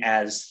seeing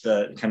as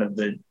the kind of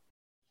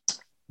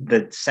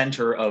the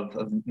center of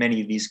many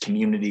of these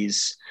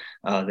communities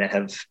that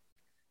have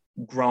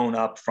grown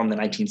up from the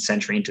 19th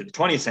century into the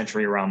 20th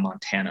century around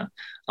Montana.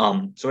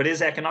 So it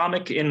is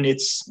economic in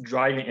its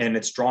driving and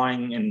its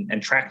drawing and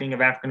attracting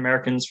of African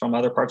Americans from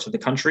other parts of the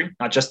country,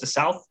 not just the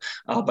South,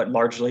 but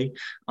largely.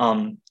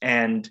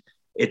 And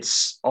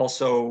it's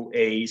also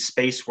a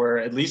space where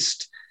at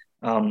least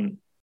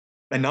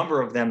a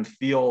number of them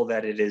feel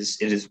that it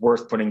is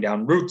worth putting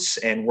down roots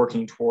and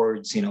working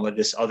towards,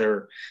 this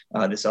other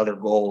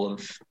goal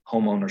of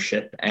home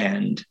ownership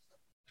and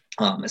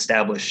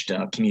established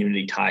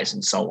community ties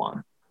and so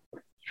on.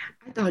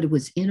 I thought it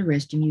was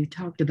interesting. You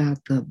talked about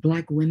the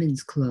Black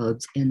women's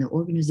clubs and the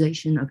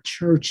organization of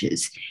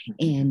churches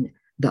and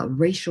the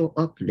racial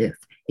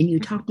uplift, and you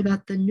talked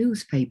about the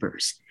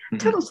newspapers. Mm-hmm.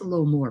 Tell us a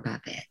little more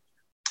about that.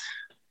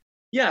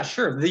 Yeah,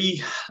 sure.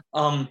 The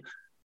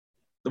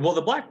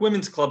Black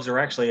women's clubs are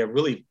actually a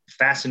really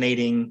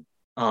fascinating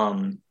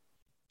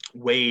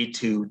way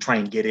to try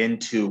and get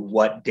into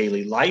what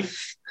daily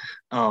life,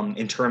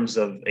 in terms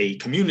of a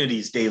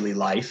community's daily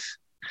life,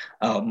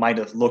 might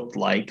have looked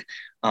like.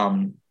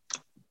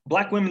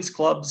 Black women's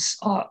clubs,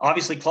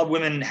 obviously club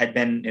women had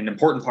been an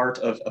important part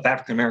of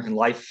African-American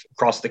life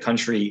across the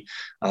country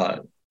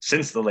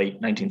since the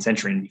late 19th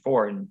century and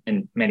before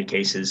in many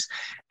cases.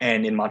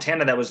 And in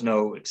Montana, that was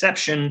no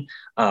exception.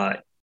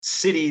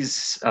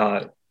 Cities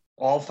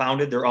all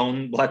founded their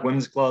own Black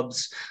women's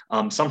clubs.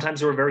 Sometimes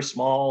they were very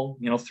small,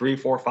 3,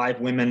 4, 5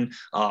 women.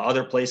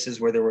 Other places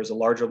where there was a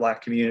larger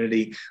Black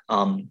community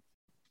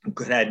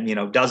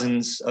had,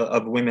 dozens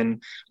of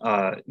women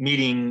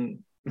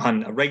meeting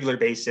on a regular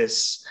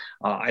basis,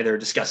 either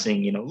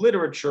discussing,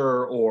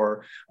 literature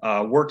or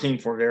working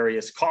for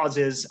various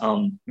causes.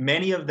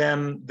 Many of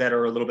them that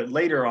are a little bit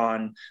later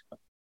on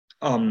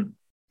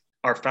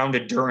are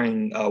founded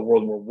during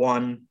World War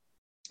I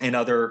and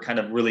other kind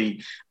of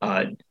really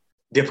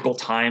difficult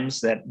times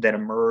that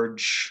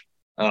emerge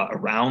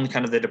around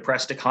kind of the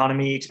depressed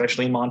economy,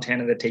 especially in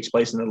Montana, that takes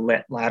place in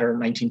the latter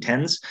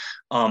 1910s.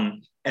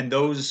 And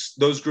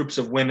those groups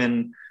of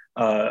women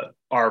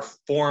are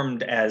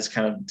formed as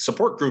kind of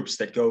support groups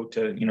that go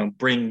to,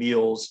 bring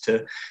meals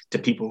to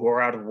people who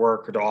are out of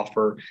work or to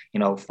offer,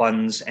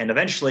 funds. And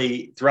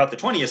eventually throughout the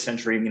 20th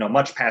century,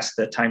 much past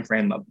the time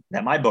frame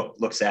that my book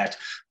looks at,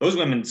 those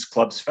women's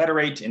clubs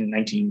federate in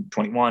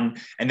 1921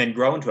 and then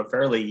grow into a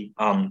fairly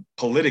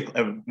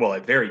a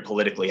very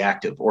politically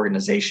active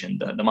organization,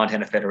 the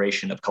Montana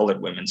Federation of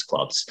Colored Women's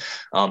Clubs,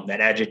 that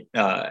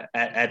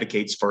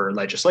advocates for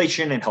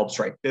legislation and helps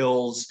write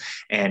bills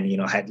and,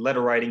 had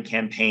letter writing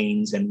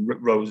campaigns and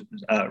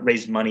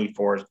raised money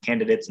for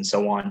candidates and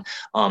so on.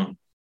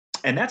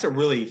 And that's a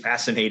really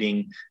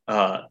fascinating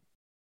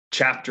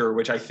chapter,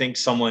 which I think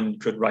someone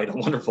could write a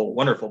wonderful,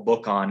 wonderful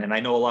book on. And I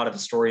know a lot of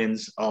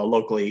historians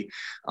locally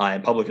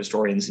and public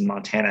historians in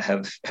Montana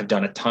have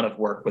done a ton of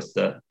work with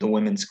the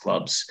women's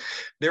clubs.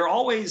 They're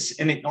always,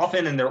 and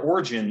often in their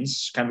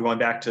origins, kind of going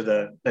back to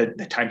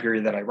the time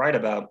period that I write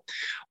about,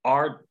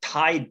 are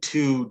tied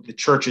to the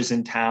churches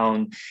in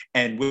town,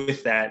 and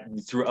with that,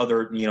 through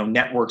other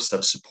networks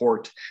of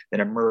support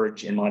that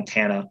emerge in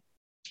Montana.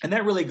 And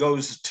that really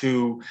goes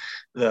to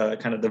the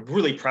kind of the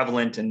really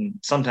prevalent and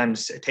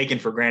sometimes taken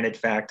for granted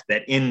fact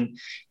that in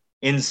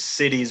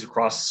cities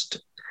across the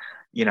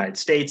United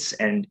States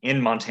and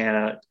in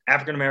Montana,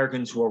 African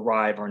Americans who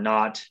arrive are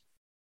not,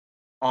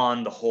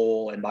 on the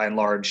whole and by and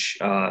large,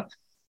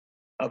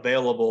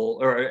 available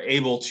or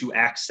able to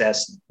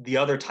access the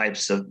other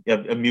types of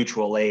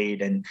mutual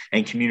aid and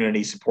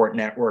community support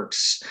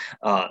networks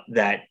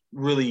that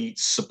really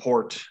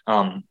support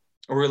or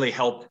really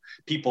help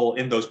people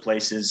in those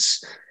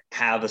places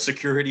have a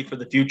security for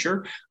the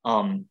future.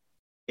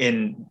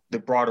 In the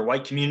broader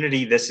white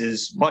community, this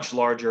is much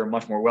larger,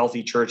 much more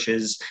wealthy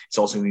churches. It's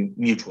also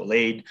mutual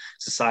aid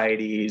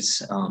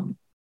societies,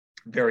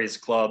 various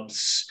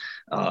clubs,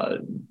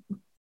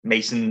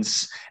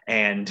 Masons,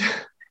 and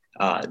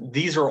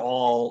these are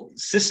all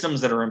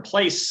systems that are in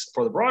place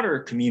for the broader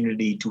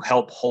community to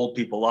help hold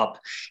people up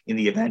in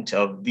the event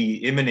of the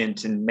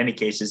imminent, in many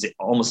cases,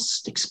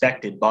 almost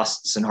expected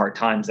busts and hard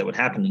times that would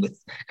happen with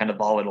kind of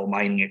volatile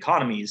mining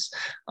economies.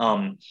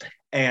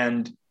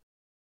 And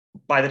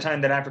by the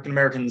time that African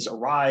Americans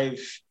arrive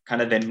kind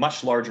of in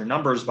much larger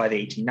numbers by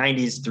the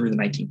 1890s through the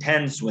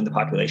 1910s, when the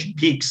population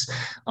peaks,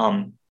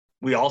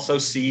 we also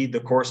see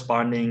the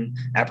corresponding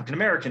African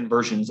American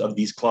versions of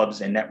these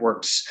clubs and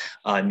networks,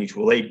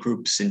 mutual aid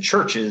groups and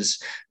churches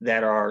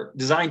that are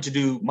designed to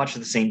do much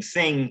of the same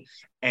thing.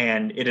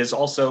 And it is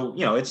also,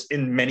 it's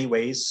in many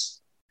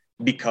ways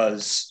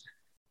because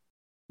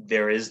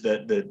there is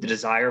the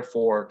desire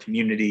for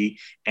community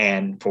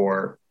and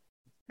for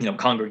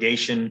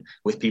congregation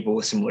with people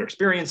with similar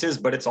experiences,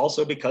 but it's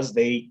also because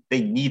they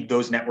need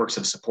those networks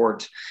of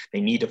support.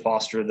 They need to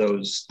foster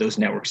those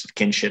networks of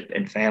kinship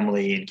and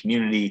family and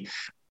community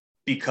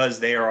because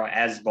they are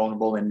as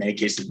vulnerable, in many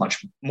cases,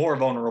 much more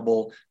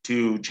vulnerable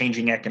to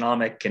changing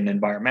economic and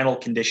environmental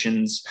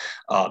conditions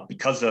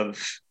because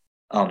of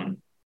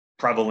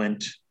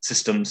prevalent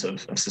systems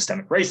of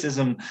systemic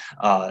racism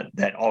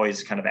that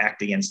always kind of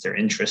act against their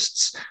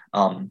interests.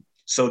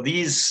 So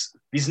these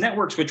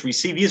networks, which we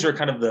see, these are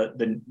kind of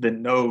the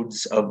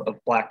nodes of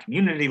Black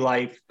community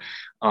life,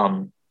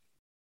 not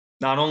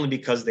only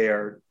because they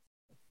are,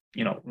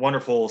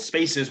 wonderful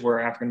spaces where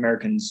African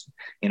Americans,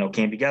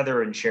 came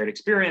together and shared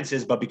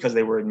experiences, but because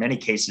they were in many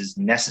cases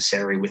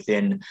necessary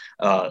within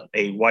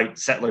a white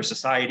settler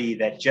society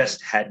that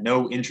just had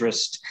no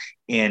interest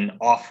in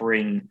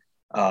offering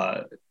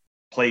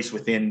place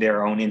within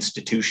their own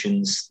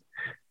institutions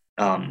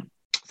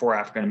for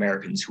African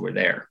Americans who were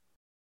there.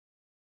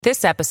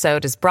 This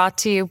episode is brought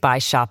to you by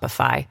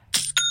Shopify.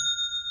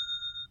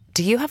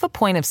 Do you have a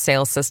point of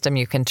sale system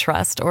you can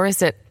trust, or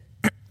is it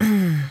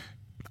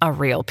a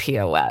real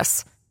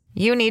POS?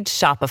 You need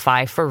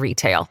Shopify for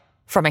retail.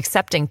 From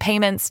accepting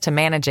payments to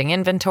managing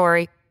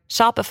inventory,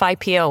 Shopify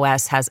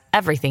POS has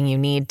everything you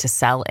need to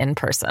sell in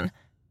person.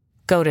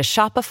 Go to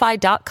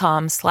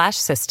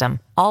shopify.com/system,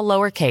 all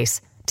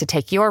lowercase, to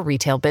take your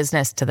retail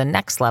business to the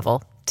next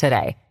level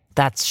today.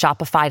 That's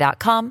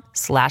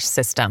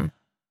shopify.com/system.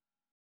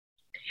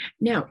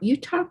 Now, you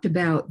talked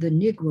about the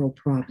Negro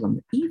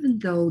problem. Even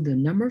though the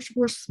numbers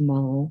were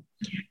small,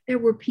 there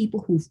were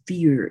people who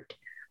feared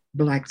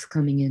Blacks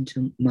coming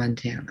into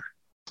Montana.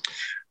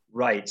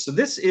 Right. So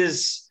this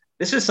is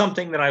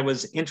something that I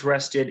was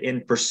interested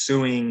in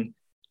pursuing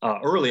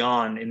early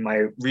on in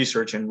my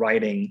research and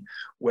writing,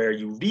 where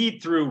you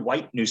read through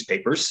white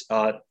newspapers,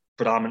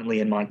 predominantly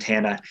in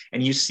Montana,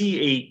 and you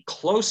see a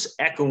close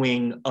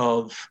echoing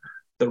of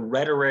the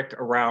rhetoric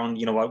around,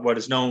 what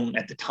is known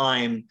at the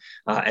time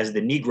as the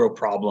Negro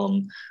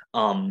problem.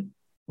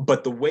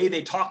 But the way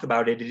they talk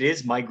about it, it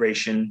is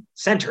migration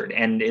centered.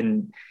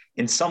 And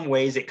in some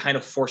ways, it kind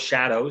of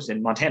foreshadows,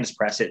 in Montana's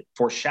press, it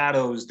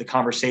foreshadows the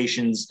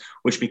conversations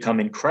which become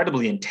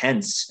incredibly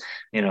intense,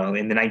 in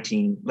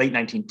the late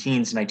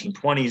 19-teens,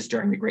 1920s,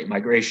 during the Great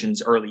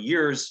Migration's early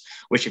years,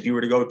 which if you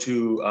were to go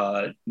to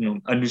a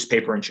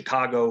newspaper in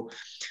Chicago,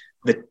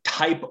 the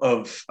type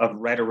of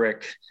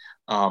rhetoric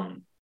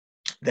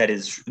that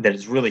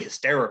is really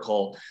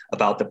hysterical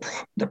about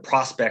the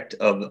prospect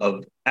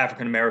of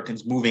African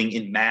Americans moving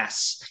in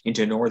mass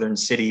into northern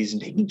cities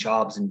and taking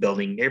jobs and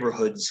building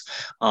neighborhoods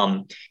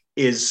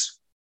is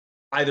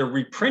either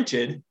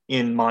reprinted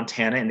in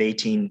Montana in the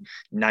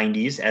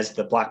 1890s as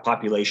the Black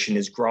population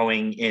is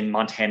growing in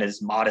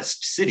Montana's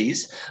modest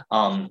cities,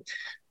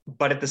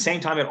 but at the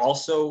same time, it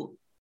also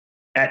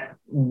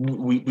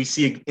we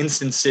see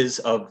instances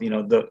of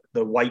the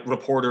white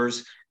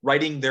reporters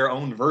writing their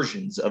own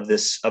versions of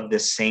this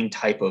same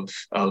type of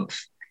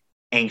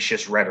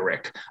anxious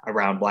rhetoric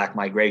around Black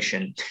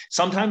migration.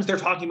 Sometimes they're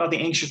talking about the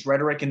anxious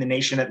rhetoric in the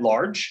nation at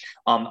large.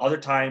 Other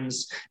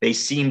times they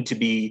seem to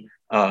be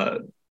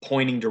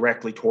pointing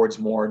directly towards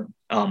more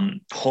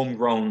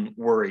homegrown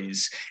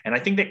worries. And I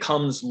think that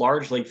comes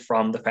largely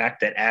from the fact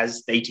that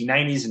as the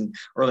 1890s and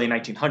early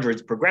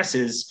 1900s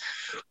progresses,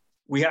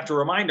 we have to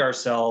remind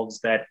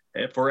ourselves that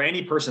for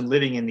any person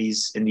living in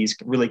these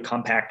really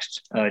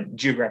compact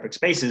geographic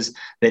spaces,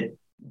 that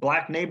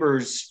Black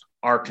neighbors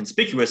are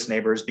conspicuous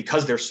neighbors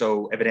because they're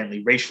so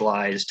evidently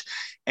racialized.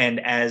 And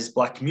as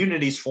Black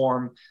communities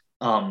form,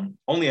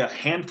 only a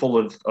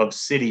handful of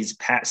cities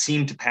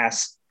seem to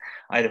pass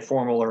either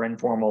formal or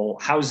informal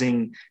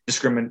housing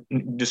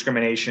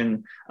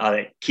discrimination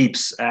that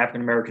keeps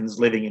African Americans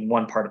living in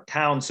one part of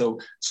town. So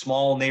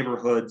small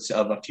neighborhoods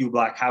of a few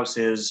Black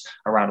houses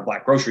around a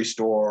Black grocery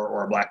store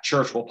or a Black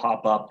church will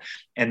pop up.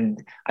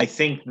 And I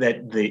think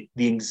that the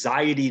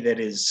anxiety that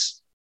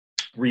is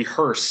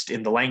rehearsed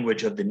in the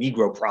language of the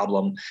Negro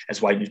problem,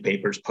 as white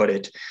newspapers put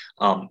it,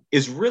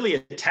 is really a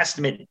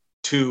testament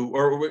to,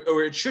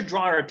 or it should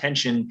draw our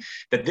attention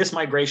that this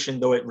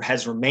migration, though it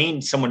has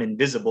remained somewhat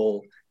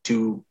invisible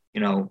to,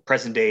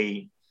 present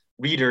day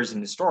readers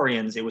and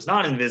historians, it was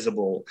not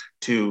invisible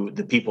to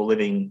the people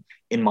living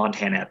in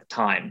Montana at the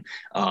time.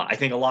 I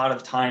think a lot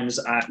of times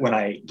when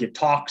I give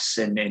talks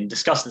and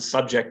discuss the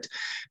subject,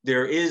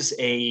 there is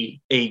a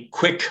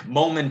quick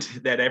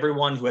moment that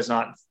everyone who has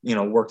not,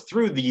 worked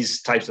through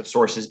these types of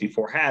sources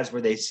before has,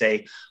 where they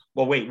say,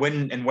 well, wait,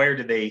 when and where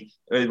did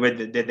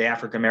the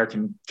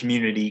African-American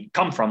community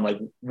come from? Like,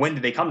 when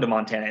did they come to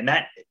Montana? And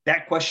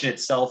that question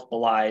itself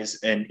belies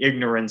an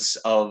ignorance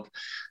of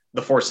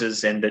the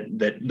forces and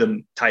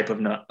the type of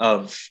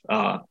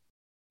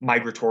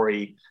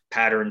migratory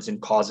patterns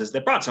and causes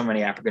that brought so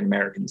many African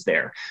Americans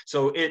there.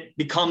 So it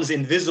becomes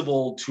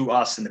invisible to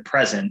us in the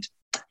present,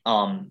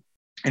 and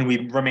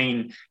we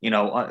remain,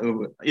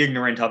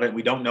 ignorant of it.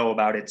 We don't know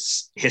about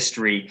its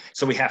history,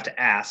 so we have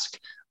to ask.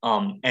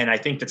 And I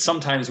think that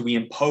sometimes we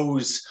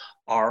impose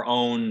our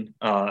own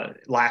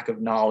lack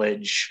of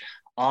knowledge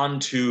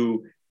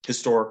onto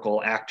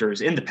historical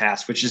actors in the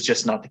past, which is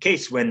just not the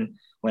case. When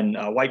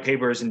white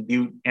papers in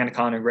Butte,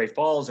 Anaconda, and Great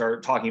Falls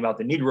are talking about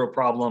the Negro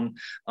problem,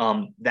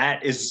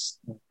 that is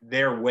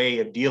their way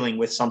of dealing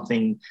with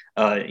something,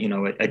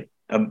 a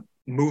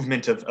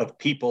movement of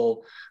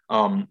people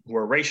who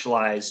are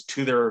racialized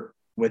to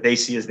what they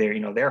see as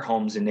their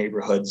homes and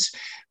neighborhoods.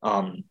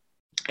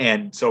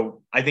 And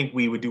so I think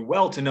we would do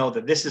well to know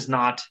that this is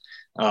not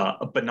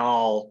a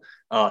banal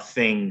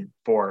thing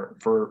for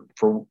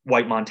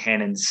white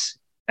Montanans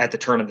at the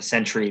turn of the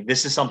century.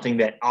 This is something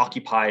that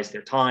occupies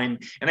their time,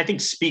 and I think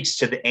speaks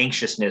to the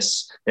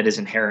anxiousness that is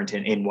inherent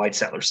in white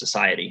settler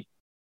society.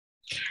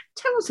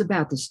 Tell us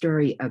about the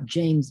story of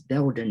James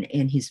Belden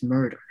and his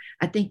murder.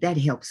 I think that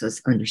helps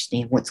us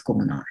understand what's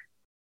going on.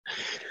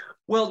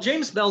 Well,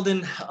 James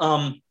Belden,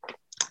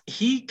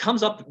 he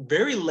comes up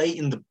very late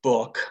in the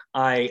book.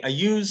 I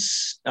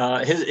use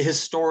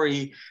his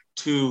story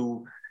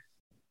to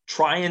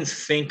try and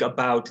think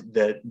about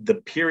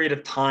the period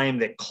of time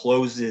that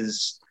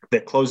closes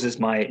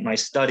my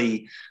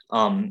study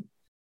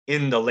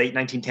in the late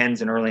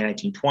 1910s and early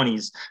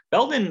 1920s.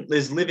 Belden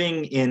is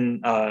living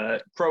in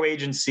Crow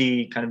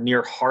Agency, kind of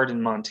near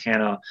Hardin,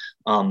 Montana,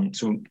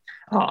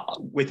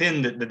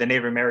 within the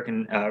Native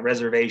American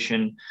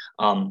reservation.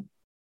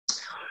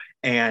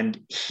 And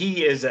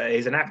he is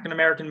an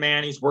African-American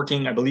man. He's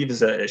working, I believe,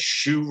 as a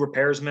shoe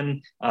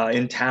repairsman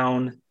in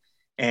town.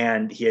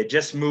 And he had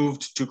just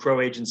moved to Crow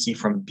Agency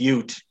from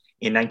Butte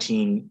in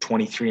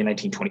 1923 and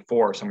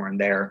 1924, somewhere in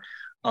there.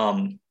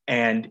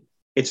 And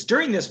it's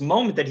during this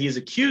moment that he is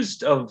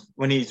accused of,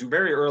 when he's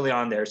very early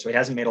on there, so he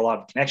hasn't made a lot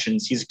of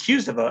connections, he's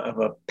accused of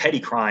a petty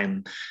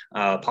crime,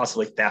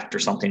 possibly theft or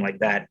something like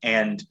that.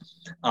 And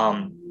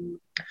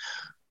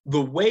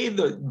the way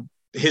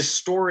his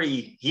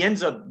story, he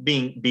ends up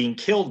being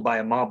killed by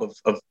a mob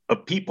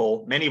of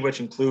people, many of which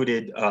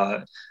included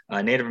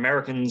Native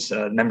Americans,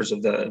 members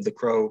of the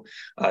Crow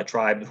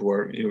tribe who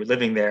were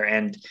living there.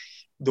 And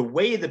the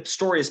way the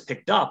story is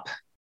picked up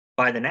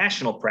by the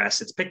national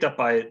press, it's picked up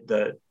by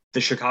the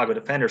Chicago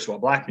Defender, so a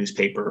Black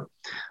newspaper,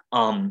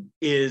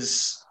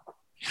 it's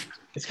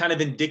kind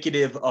of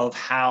indicative of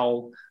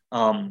how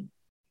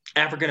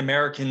African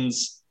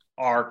Americans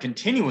are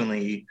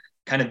continually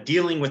kind of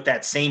dealing with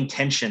that same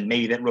tension,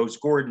 maybe that Rose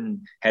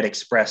Gordon had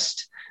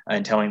expressed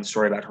in telling the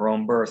story about her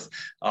own birth,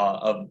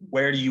 of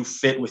where do you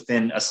fit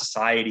within a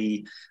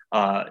society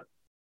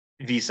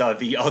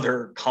vis-a-vis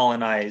other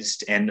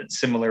colonized and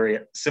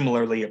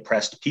similarly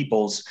oppressed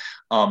peoples.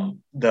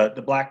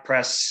 The Black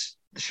press,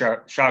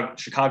 the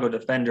Chicago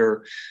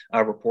Defender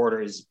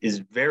reporter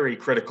is very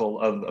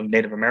critical of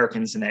Native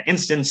Americans in that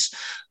instance,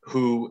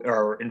 who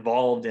are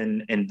involved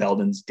in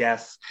Belden's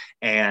death,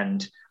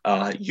 and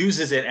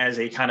uses it as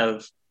a kind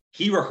of,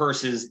 he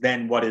rehearses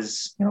then what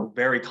is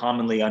very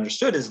commonly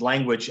understood as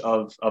language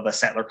of a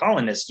settler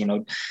colonist,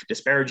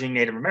 disparaging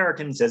Native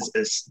Americans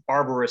as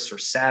barbarous or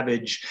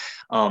savage,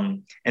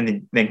 and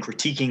then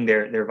critiquing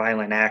their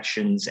violent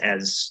actions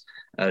as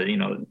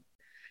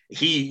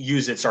he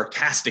used it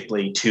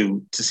sarcastically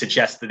to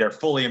suggest that they're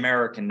fully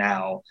American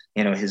now,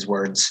 his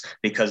words,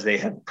 because they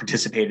have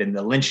participated in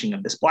the lynching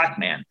of this Black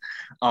man.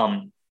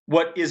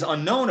 What is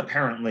unknown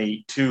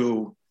apparently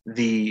to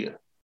the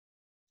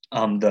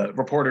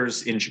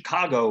reporters in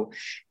Chicago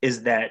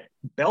is that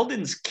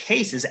Belden's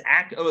case, his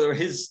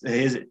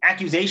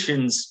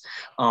accusations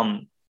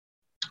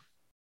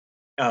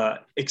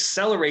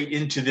accelerate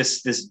into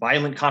this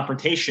violent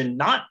confrontation,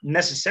 not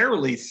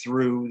necessarily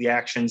through the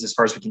actions, as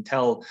far as we can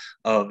tell,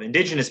 of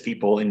Indigenous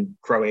people in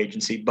Crow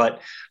Agency,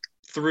 but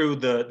through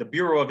the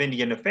Bureau of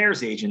Indian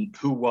Affairs agent,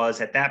 who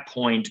was at that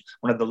point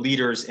one of the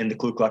leaders in the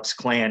Ku Klux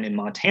Klan in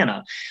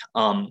Montana.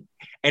 And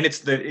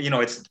it's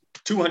it's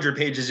 200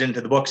 pages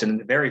into the books, and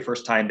the very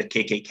first time the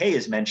KKK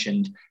is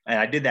mentioned, and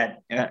I did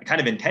that kind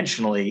of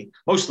intentionally,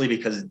 mostly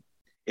because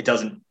it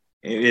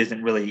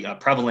isn't really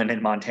prevalent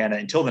in Montana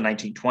until the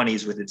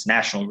 1920s with its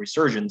national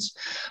resurgence.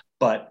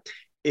 But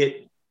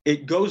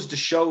it goes to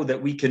show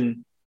that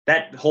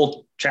that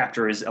whole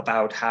chapter is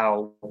about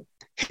how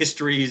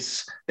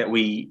histories that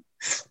we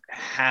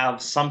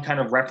have some kind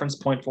of reference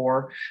point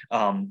for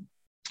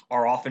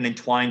are often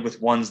entwined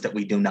with ones that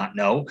we do not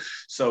know.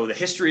 So the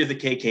history of the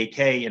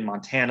KKK in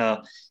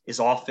Montana is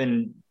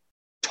often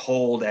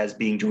told as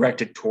being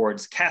directed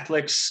towards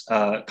Catholics,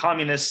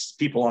 communists,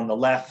 people on the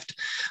left.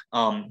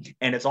 And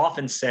it's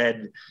often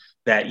said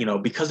that,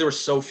 because there were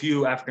so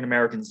few African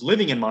Americans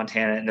living in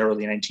Montana in the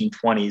early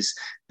 1920s,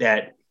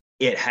 that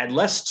it had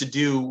less to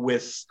do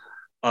with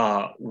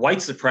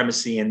white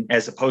supremacy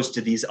as opposed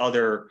to these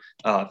other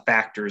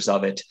factors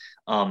of it.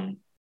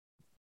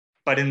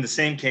 But in the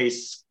same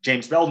case,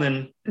 James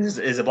Belden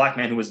is a Black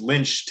man who was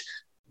lynched,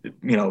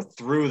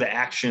 through the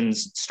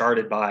actions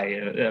started by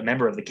a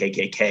member of the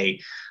KKK.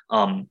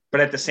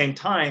 But at the same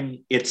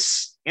time,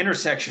 its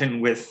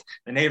intersection with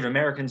the Native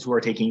Americans who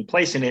are taking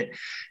place in it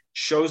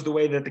shows the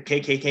way that the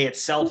KKK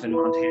itself in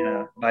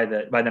Montana by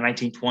the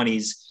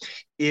 1920s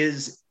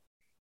is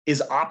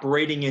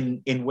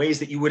operating in ways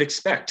that you would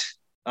expect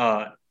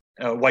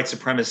white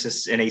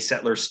supremacists in a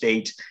settler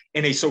state,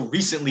 in a so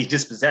recently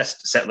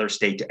dispossessed settler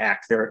state, to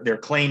act. Their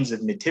claims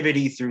of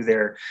nativity through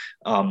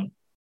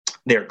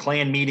their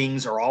Klan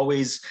meetings are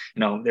always,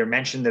 they're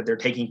mentioned that they're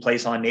taking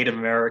place on Native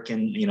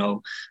American,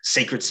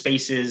 sacred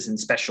spaces and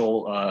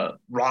special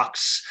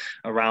rocks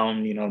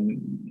around,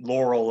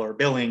 Laurel or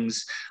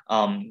Billings,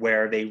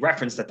 where they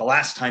reference that the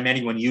last time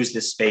anyone used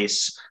this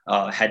space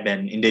had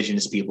been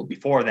indigenous people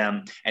before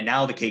them. And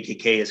now the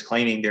KKK is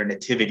claiming their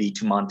nativity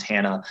to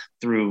Montana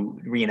through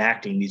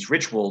reenacting these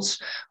rituals.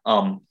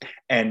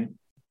 And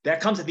that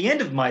comes at the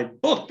end of my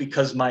book,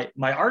 because my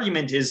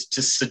argument is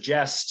to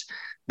suggest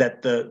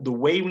that the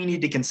way we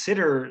need to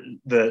consider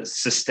the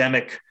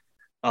systemic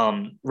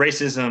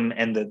racism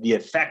and the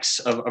effects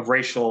of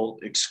racial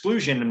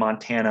exclusion in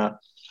Montana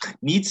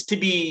needs to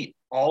be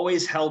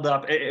always held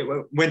up,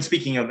 when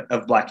speaking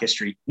of Black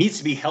history, needs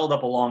to be held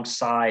up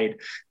alongside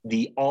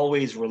the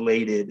always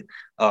related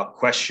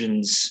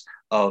questions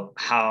of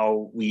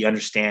how we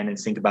understand and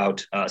think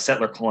about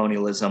settler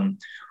colonialism,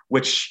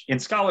 which in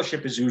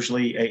scholarship is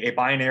usually a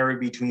binary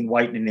between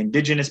white and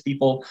indigenous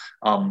people.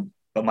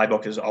 But my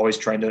book is always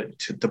trying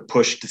to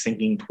push to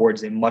thinking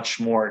towards a much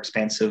more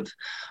expansive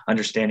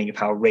understanding of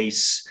how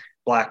race,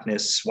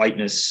 Blackness,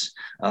 whiteness,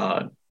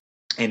 and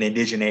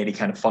indigeneity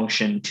kind of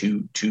function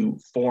to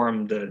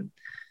form the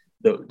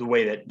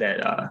way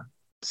that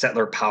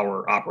settler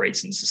power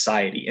operates in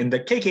society. And the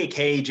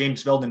KKK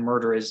James Belden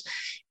murder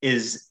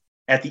is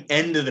at the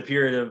end of the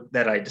period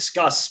that I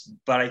discuss,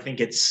 but I think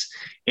it's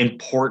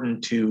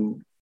important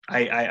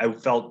I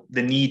felt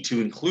the need to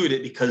include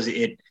it because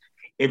it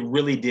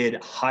really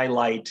did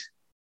highlight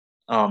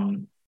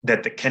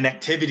that the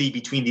connectivity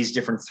between these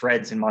different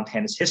threads in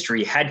Montana's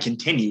history had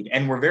continued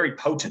and were very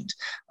potent,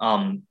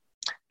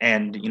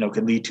 and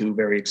could lead to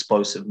very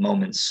explosive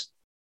moments.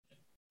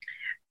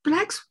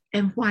 Blacks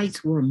and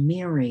whites were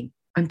married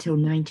until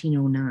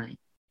 1909.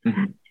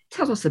 Mm-hmm.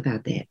 Tell us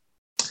about that.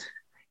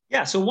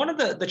 Yeah, so one of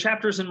the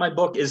chapters in my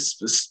book is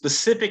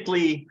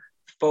specifically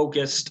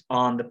focused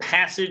on the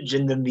passage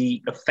and then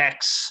the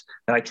effects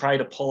that I try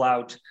to pull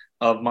out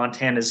of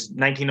Montana's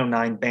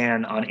 1909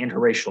 ban on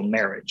interracial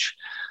marriage.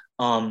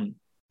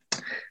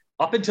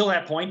 Up until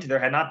that point, there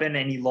had not been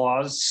any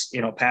laws,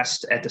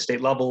 passed at the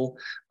state level,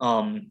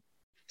 what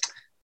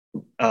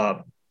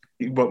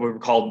were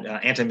called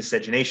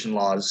anti-miscegenation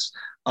laws.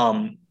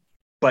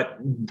 But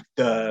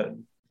the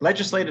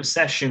legislative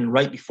session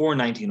right before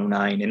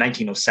 1909, in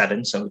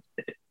 1907, so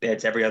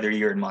it's every other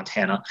year in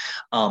Montana,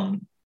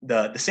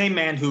 the same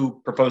man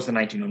who proposed the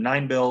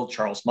 1909 bill,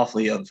 Charles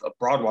Muffley of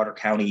Broadwater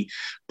County,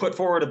 put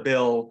forward a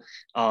bill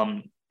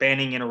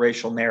banning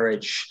interracial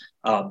marriage,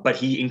 but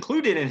he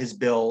included in his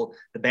bill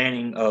the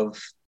banning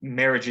of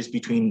marriages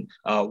between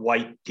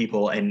white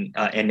people and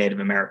Native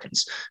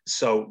Americans.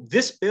 So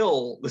this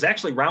bill was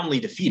actually roundly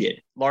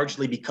defeated,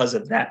 largely because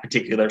of that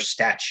particular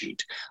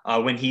statute.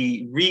 When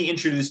he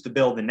reintroduced the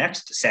bill the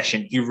next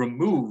session, he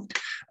removed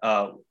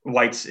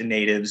whites and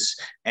natives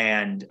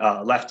and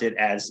left it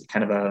as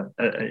kind of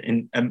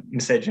a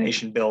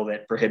miscegenation bill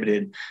that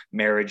prohibited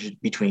marriage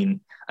between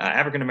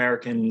African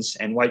Americans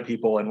and white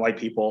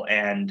people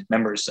and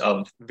members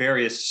of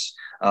various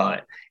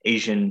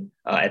Asian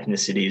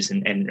ethnicities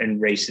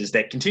and races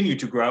that continue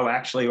to grow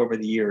actually over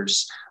the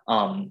years.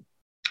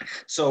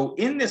 So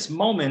in this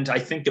moment, I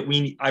think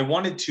that I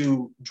wanted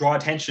to draw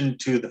attention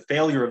to the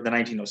failure of the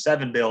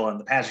 1907 bill and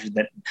the passage of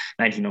the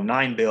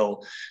 1909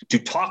 bill to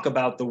talk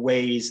about the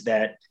ways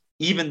that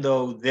even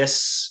though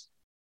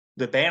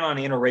the ban on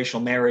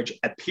interracial marriage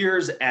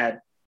appears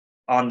at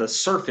on the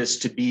surface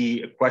to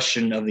be a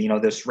question of,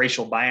 this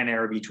racial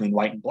binary between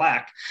white and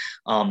black.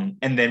 And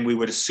then we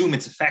would assume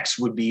its effects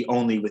would be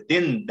only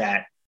within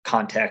that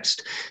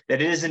context,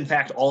 that it is in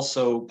fact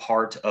also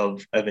part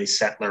of a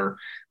settler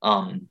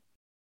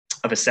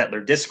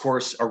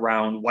discourse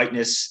around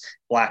whiteness,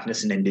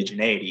 blackness, and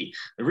indigeneity.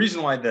 The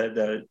reason why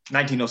the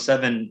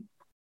 1907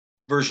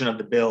 version of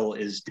the bill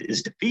is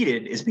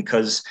defeated is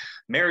because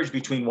marriage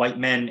between white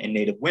men and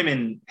Native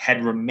women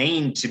had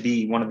remained to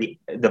be one of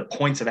the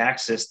points of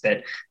access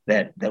that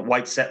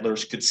white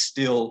settlers could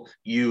still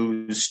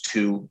use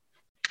to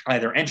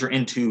either enter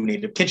into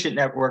Native kinship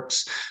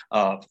networks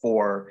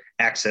for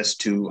access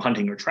to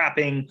hunting or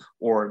trapping,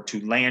 or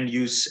to land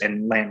use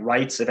and land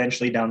rights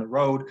eventually down the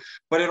road.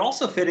 But it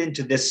also fit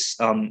into this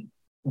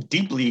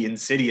deeply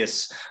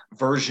insidious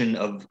version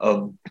of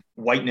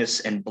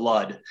whiteness and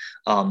blood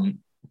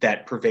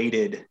that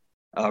pervaded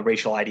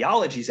racial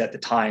ideologies at the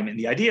time. And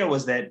the idea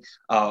was that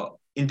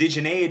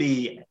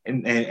indigeneity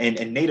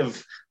and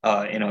Native,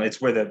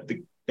 it's where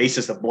the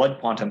basis of blood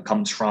quantum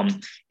comes from,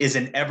 is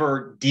an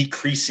ever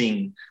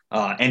decreasing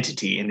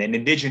entity, and then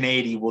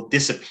indigeneity will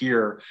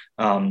disappear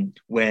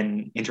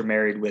when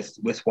intermarried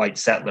with white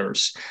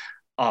settlers.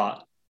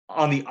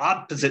 On the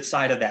opposite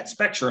side of that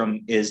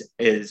spectrum is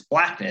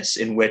blackness,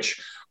 in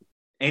which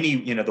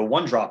the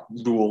one drop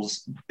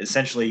rules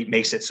essentially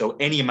makes it so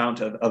any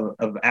amount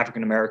of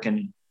African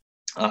American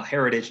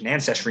heritage and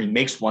ancestry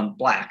makes one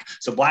black.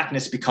 So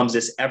blackness becomes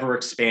this ever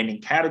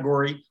expanding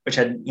category, which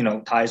had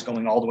ties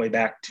going all the way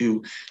back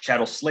to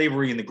chattel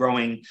slavery and the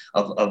growing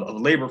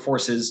of labor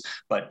forces.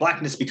 But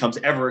blackness becomes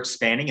ever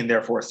expanding and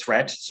therefore a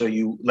threat. So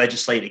you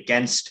legislate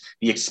against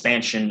the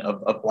expansion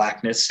of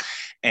blackness,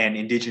 and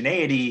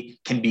indigeneity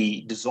can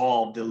be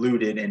dissolved,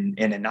 diluted, and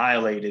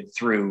annihilated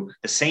through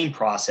the same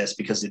process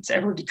because it's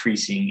ever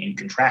decreasing and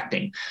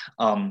contracting.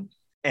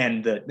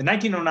 And the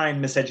 1909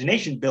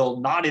 miscegenation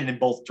bill nodded in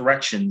both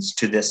directions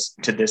to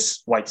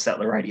this white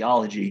settler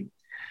ideology.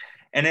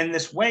 And in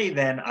this way,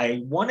 then,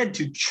 I wanted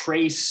to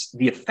trace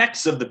the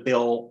effects of the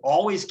bill,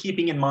 always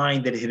keeping in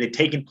mind that it had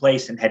taken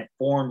place and had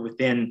formed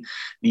within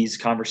these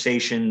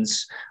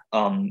conversations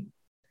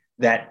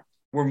that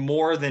were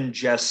more than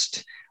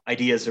just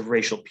ideas of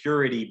racial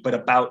purity, but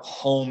about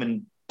home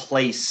and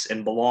place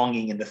and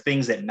belonging and the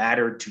things that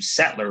mattered to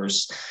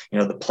settlers,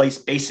 the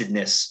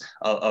place-basedness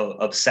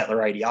of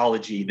settler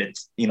ideology that,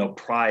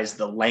 prized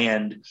the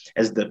land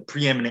as the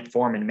preeminent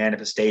form and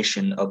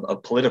manifestation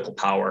of political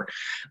power.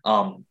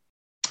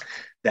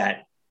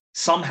 That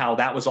somehow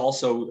that was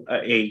also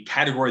a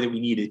category that we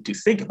needed to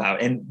think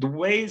about. And the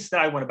ways that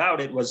I went about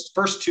it was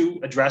first to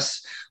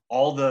address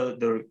all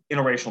the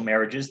interracial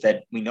marriages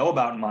that we know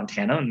about in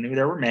Montana, and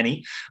there were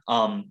many,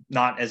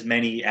 not as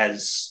many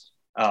as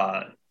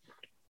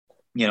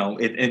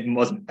it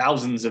wasn't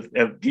thousands of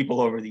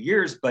people over the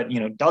years, but,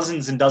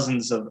 dozens and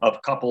dozens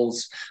of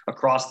couples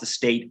across the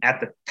state at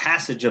the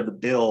passage of the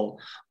bill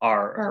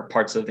are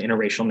parts of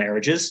interracial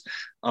marriages.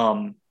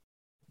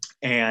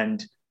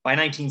 And by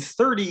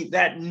 1930,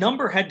 that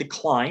number had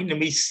declined,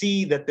 and we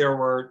see that there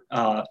were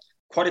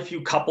quite a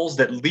few couples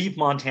that leave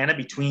Montana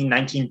between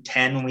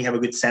 1910, when we have a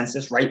good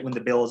census, right when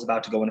the bill is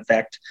about to go in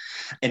effect,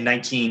 and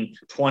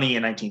 1920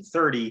 and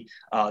 1930.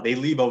 They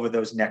leave over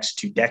those next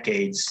 2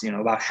 decades.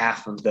 About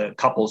half of the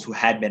couples who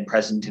had been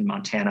present in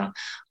Montana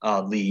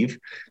leave,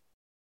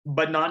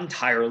 but not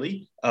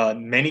entirely.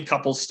 Many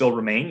couples still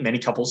remain. Many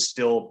couples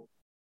still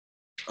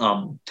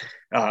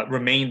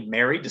remain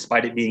married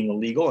despite it being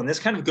illegal. And this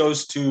kind of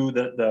goes to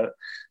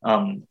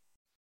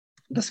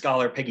the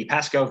scholar Peggy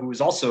Pascoe, who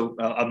is also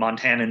a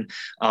Montanan.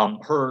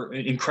 Her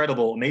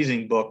incredible,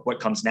 amazing book, What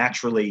Comes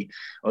Naturally,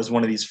 was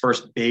one of these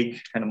first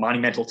big kind of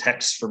monumental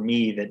texts for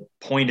me that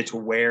pointed to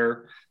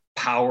where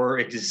power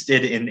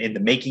existed in the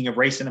making of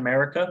race in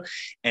America.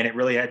 And it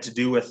really had to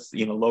do with,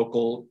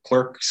 local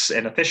clerks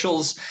and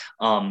officials.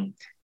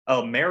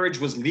 Marriage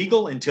was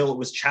legal until it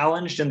was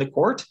challenged in the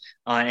court.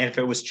 And if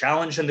it was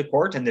challenged in the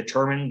court and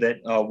determined that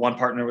one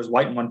partner was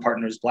white and one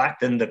partner was black,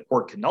 then the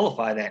court could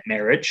nullify that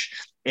marriage.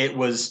 It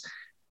was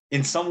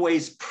in some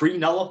ways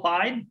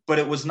pre-nullified, but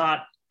it was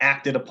not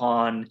acted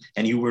upon,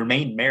 and you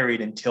remained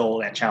married until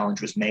that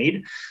challenge was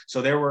made.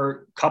 So there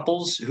were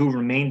couples who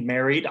remained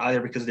married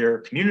either because they're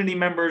community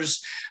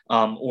members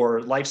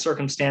or life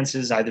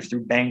circumstances, either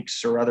through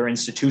banks or other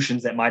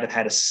institutions that might have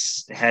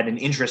had an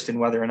interest in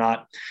whether or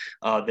not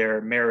their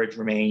marriage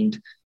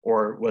remained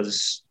or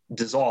was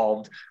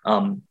dissolved.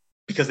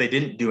 Because they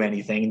didn't do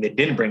anything, they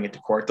didn't bring it to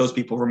court. Those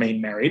people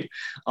remained married.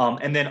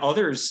 And then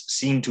others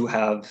seem to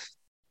have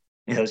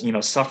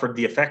suffered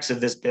the effects of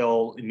this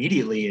bill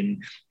immediately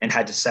and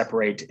had to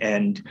separate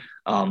and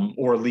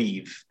or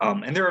leave.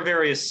 And there are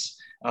various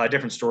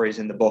different stories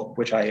in the book,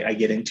 which I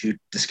get into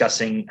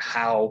discussing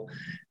how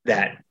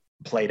that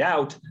played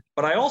out.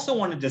 But I also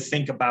wanted to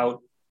think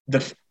about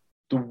the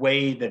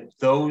way that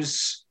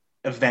those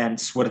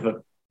events would have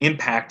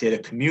impacted a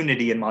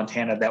community in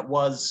Montana that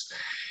was,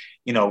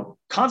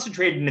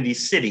 concentrated in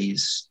these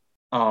cities.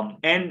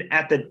 And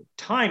at the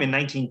time in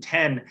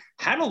 1910,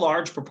 had a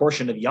large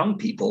proportion of young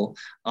people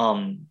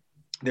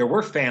there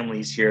were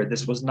families here.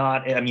 This was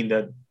not, I mean,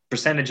 the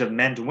percentage of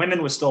men to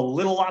women was still a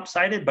little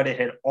lopsided, but it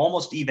had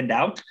almost evened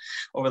out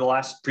over the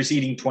last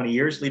preceding 20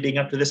 years leading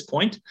up to this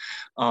point.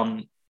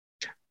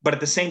 But at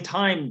the same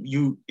time,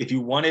 if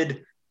you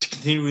wanted to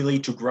continually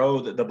to grow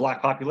the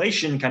Black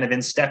population kind of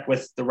in step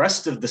with the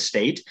rest of the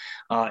state,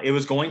 it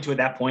was going to, at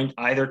that point,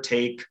 either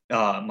take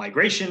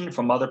migration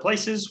from other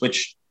places,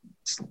 which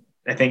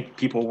I think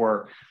people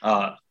were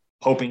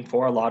hoping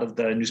for, a lot of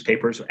the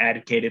newspapers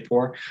advocated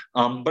for,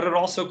 but it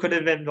also could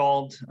have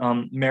involved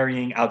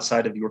marrying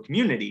outside of your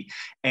community.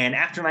 And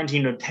after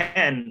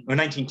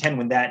 1910,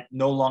 when that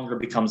no longer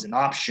becomes an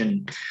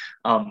option,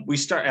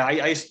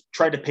 I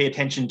tried to pay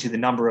attention to the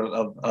number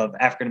of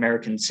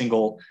African-American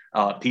single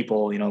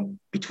people,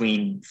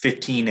 between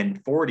 15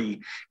 and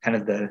 40, kind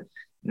of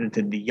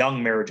the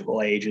young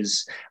marriageable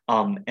ages.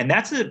 And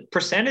that's a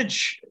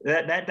percentage,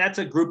 that's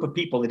a group of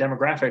people, the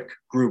demographic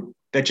group,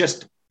 that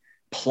just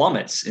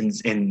plummets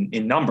in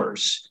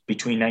numbers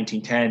between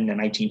 1910 and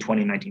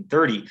 1920,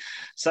 1930,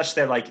 such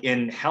that, like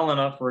in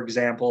Helena, for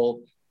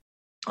example,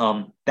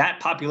 that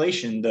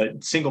population, the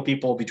single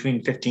people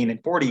between 15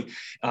 and 40,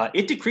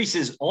 it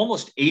decreases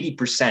almost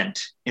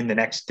 80% in the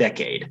next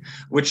decade,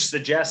 which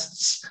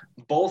suggests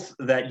both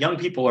that young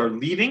people are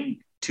leaving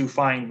to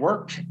find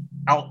work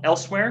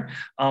elsewhere,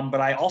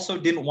 but I also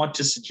didn't want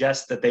to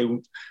suggest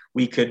that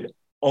we could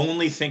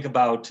only think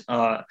about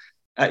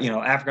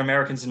African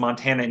Americans in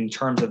Montana in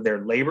terms of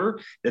their labor,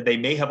 that they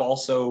may have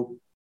also,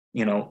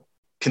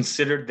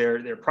 considered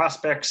their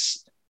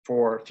prospects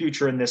for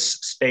future in this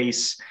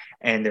space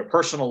and their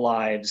personal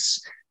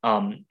lives,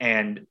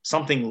 and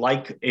something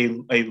like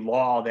a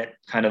law that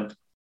kind of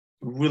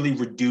really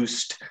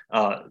reduced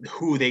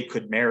who they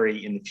could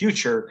marry in the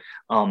future,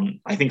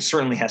 I think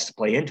certainly has to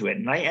play into it.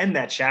 And I end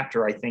that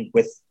chapter, I think,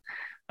 with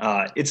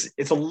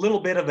it's a little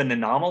bit of an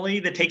anomaly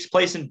that takes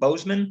place in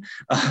Bozeman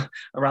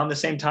around the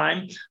same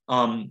time.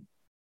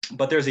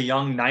 But there's a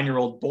young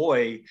 9-year-old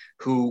boy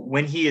who,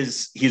 when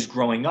he's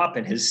growing up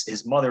and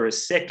his mother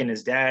is sick and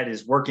his dad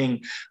is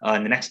working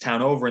in the next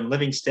town over in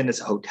Livingston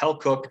as a hotel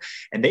cook,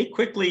 and they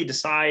quickly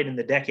decide in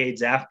the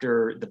decades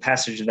after the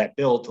passage of that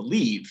bill to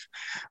leave.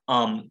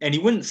 And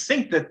you wouldn't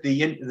think that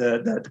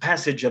the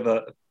passage of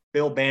a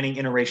bill banning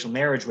interracial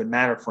marriage would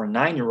matter for a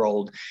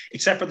 9-year-old,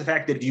 except for the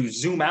fact that if you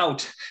zoom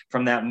out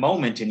from that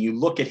moment and you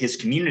look at his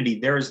community,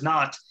 there is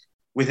not,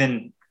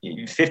 within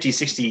 50,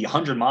 60,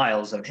 100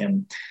 miles of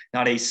him,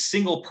 not a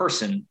single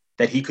person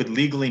that he could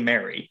legally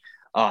marry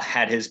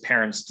had his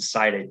parents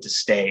decided to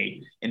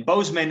stay in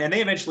Bozeman. And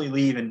they eventually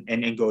leave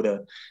and go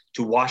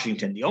to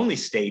Washington, the only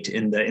state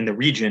in the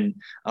region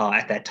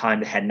at that time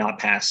that had not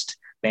passed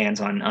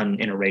bans on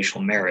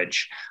interracial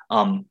marriage.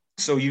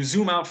 So you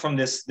zoom out from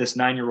this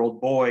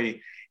 9-year-old boy,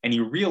 and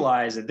you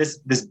realize that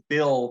this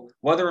bill,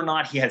 whether or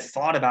not he had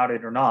thought about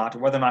it or not, or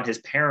whether or not his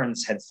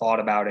parents had thought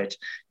about it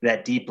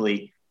that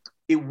deeply,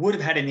 it would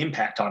have had an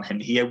impact on him.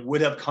 He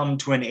would have come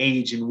to an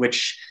age in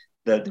which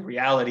the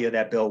reality of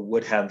that bill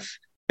would have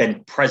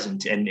been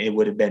present, and it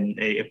would have been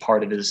a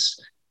part of his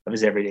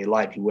everyday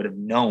life. He would have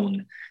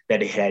known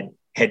that it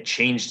had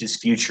changed his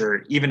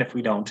future, even if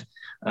we don't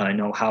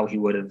know how he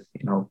would have,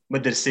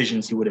 what the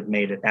decisions he would have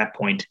made at that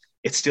point.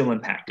 It still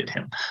impacted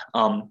him.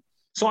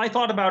 So I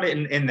thought about it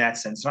in that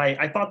sense. And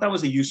I thought that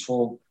was a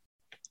useful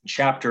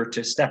chapter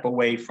to step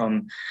away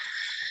from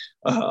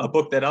a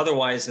book that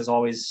otherwise is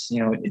always,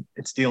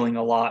 it's dealing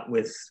a lot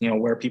with,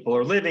 where people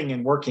are living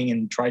and working,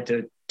 and try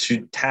to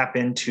tap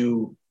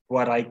into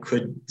what I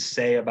could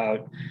say about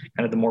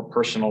kind of the more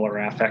personal or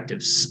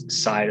affective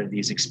side of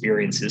these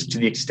experiences to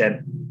the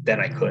extent that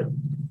I could.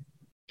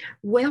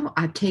 Well,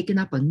 I've taken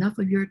up enough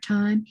of your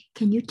time.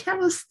 Can you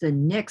tell us the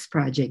next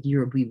project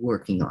you'll be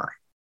working on?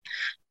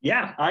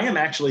 Yeah, I am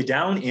actually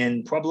down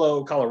in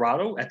Pueblo,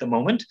 Colorado at the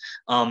moment,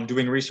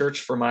 doing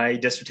research for my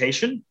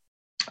dissertation.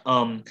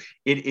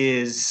 It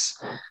is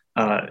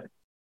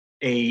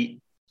a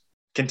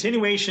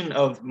continuation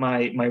of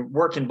my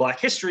work in Black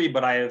history,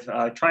 but I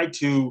have tried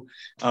to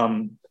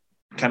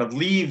kind of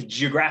leave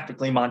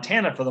geographically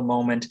Montana for the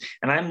moment.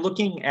 And I'm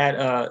looking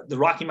at the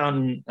Rocky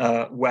Mountain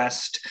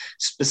West.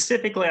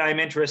 Specifically, I'm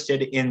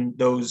interested in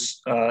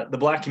those, the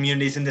Black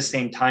communities in the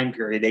same time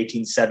period,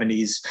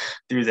 1870s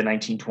through the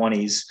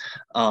 1920s,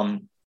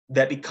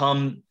 that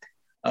become,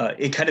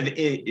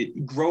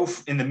 it grow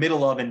in the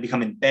middle of and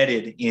become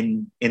embedded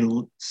in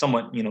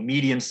somewhat,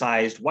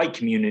 medium-sized white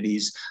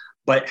communities,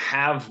 but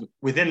have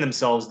within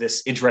themselves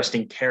this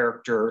interesting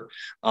character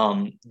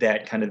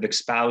that kind of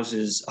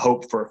espouses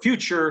hope for a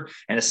future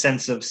and a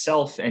sense of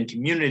self and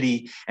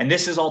community. And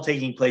this is all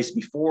taking place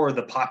before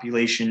the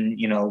population,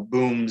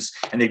 booms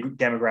and the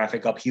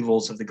demographic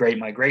upheavals of the Great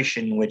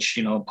Migration, in which,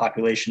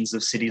 populations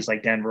of cities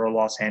like Denver or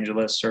Los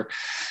Angeles or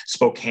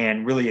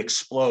Spokane really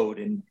explode.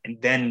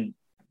 And then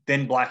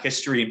Black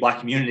history and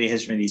Black community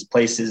history in these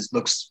places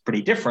looks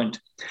pretty different.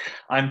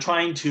 I'm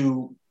trying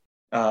to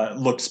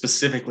look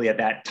specifically at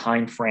that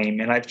time frame,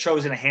 and I've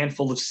chosen a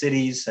handful of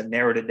cities. I've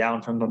narrowed it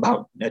down from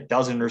about a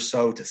dozen or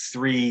so to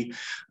 3.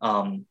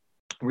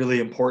 really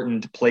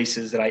important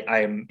places that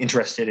I am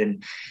interested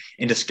in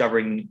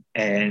discovering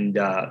and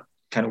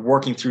kind of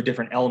working through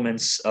different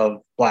elements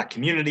of Black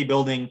community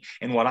building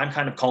and what I'm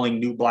kind of calling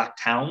new Black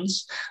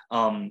towns,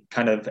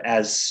 kind of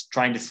as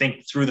trying to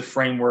think through the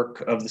framework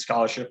of the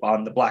scholarship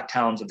on the Black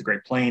towns of the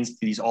Great Plains,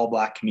 these all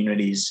Black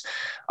communities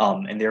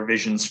and their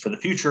visions for the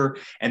future,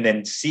 and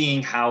then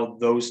seeing how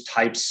those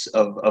types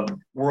of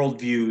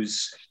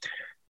worldviews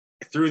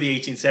through the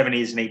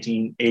 1870s and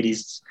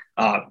 1880s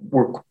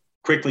were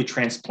quickly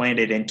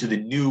transplanted into the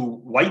new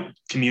white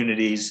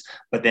communities,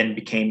 but then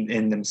became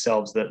in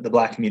themselves the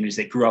Black communities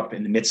that grew up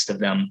in the midst of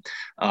them,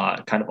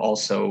 kind of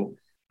also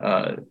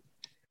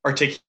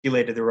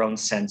articulated their own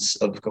sense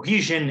of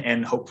cohesion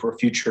and hope for a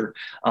future.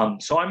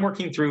 So I'm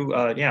working through,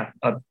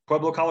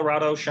 Pueblo,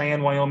 Colorado,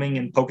 Cheyenne, Wyoming,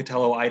 and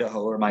Pocatello,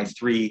 Idaho are my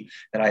three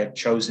that I have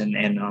chosen,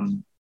 and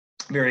I'm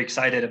very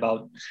excited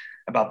about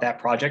that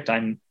project.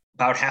 I'm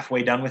about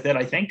halfway done with it,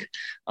 I think.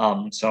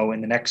 So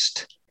in the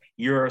next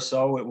year or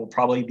so, it will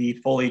probably be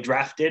fully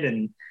drafted,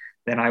 and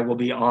then I will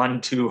be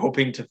on to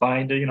hoping to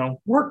find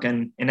work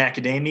in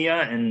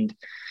academia and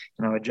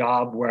a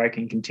job where I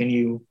can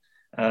continue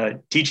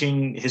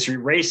teaching history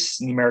of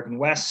race in the American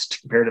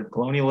West, comparative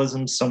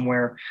colonialism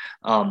somewhere.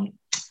 So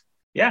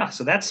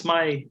that's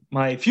my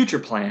future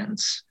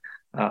plans.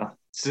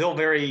 Still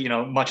very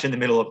much in the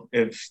middle of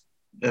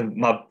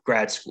my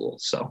grad school.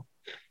 So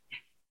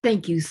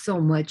thank you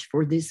so much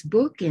for this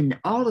book and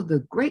all of the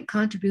great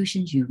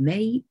contributions you've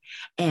made.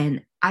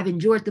 And I've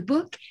enjoyed the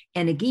book.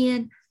 And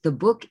again, the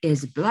book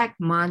is Black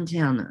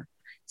Montana,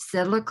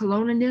 Settler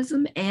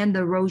Colonialism and the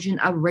Erosion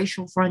of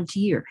Racial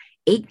Frontier,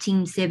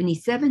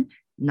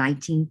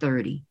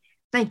 1877-1930.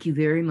 Thank you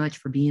very much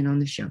for being on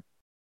the show.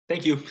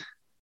 Thank you.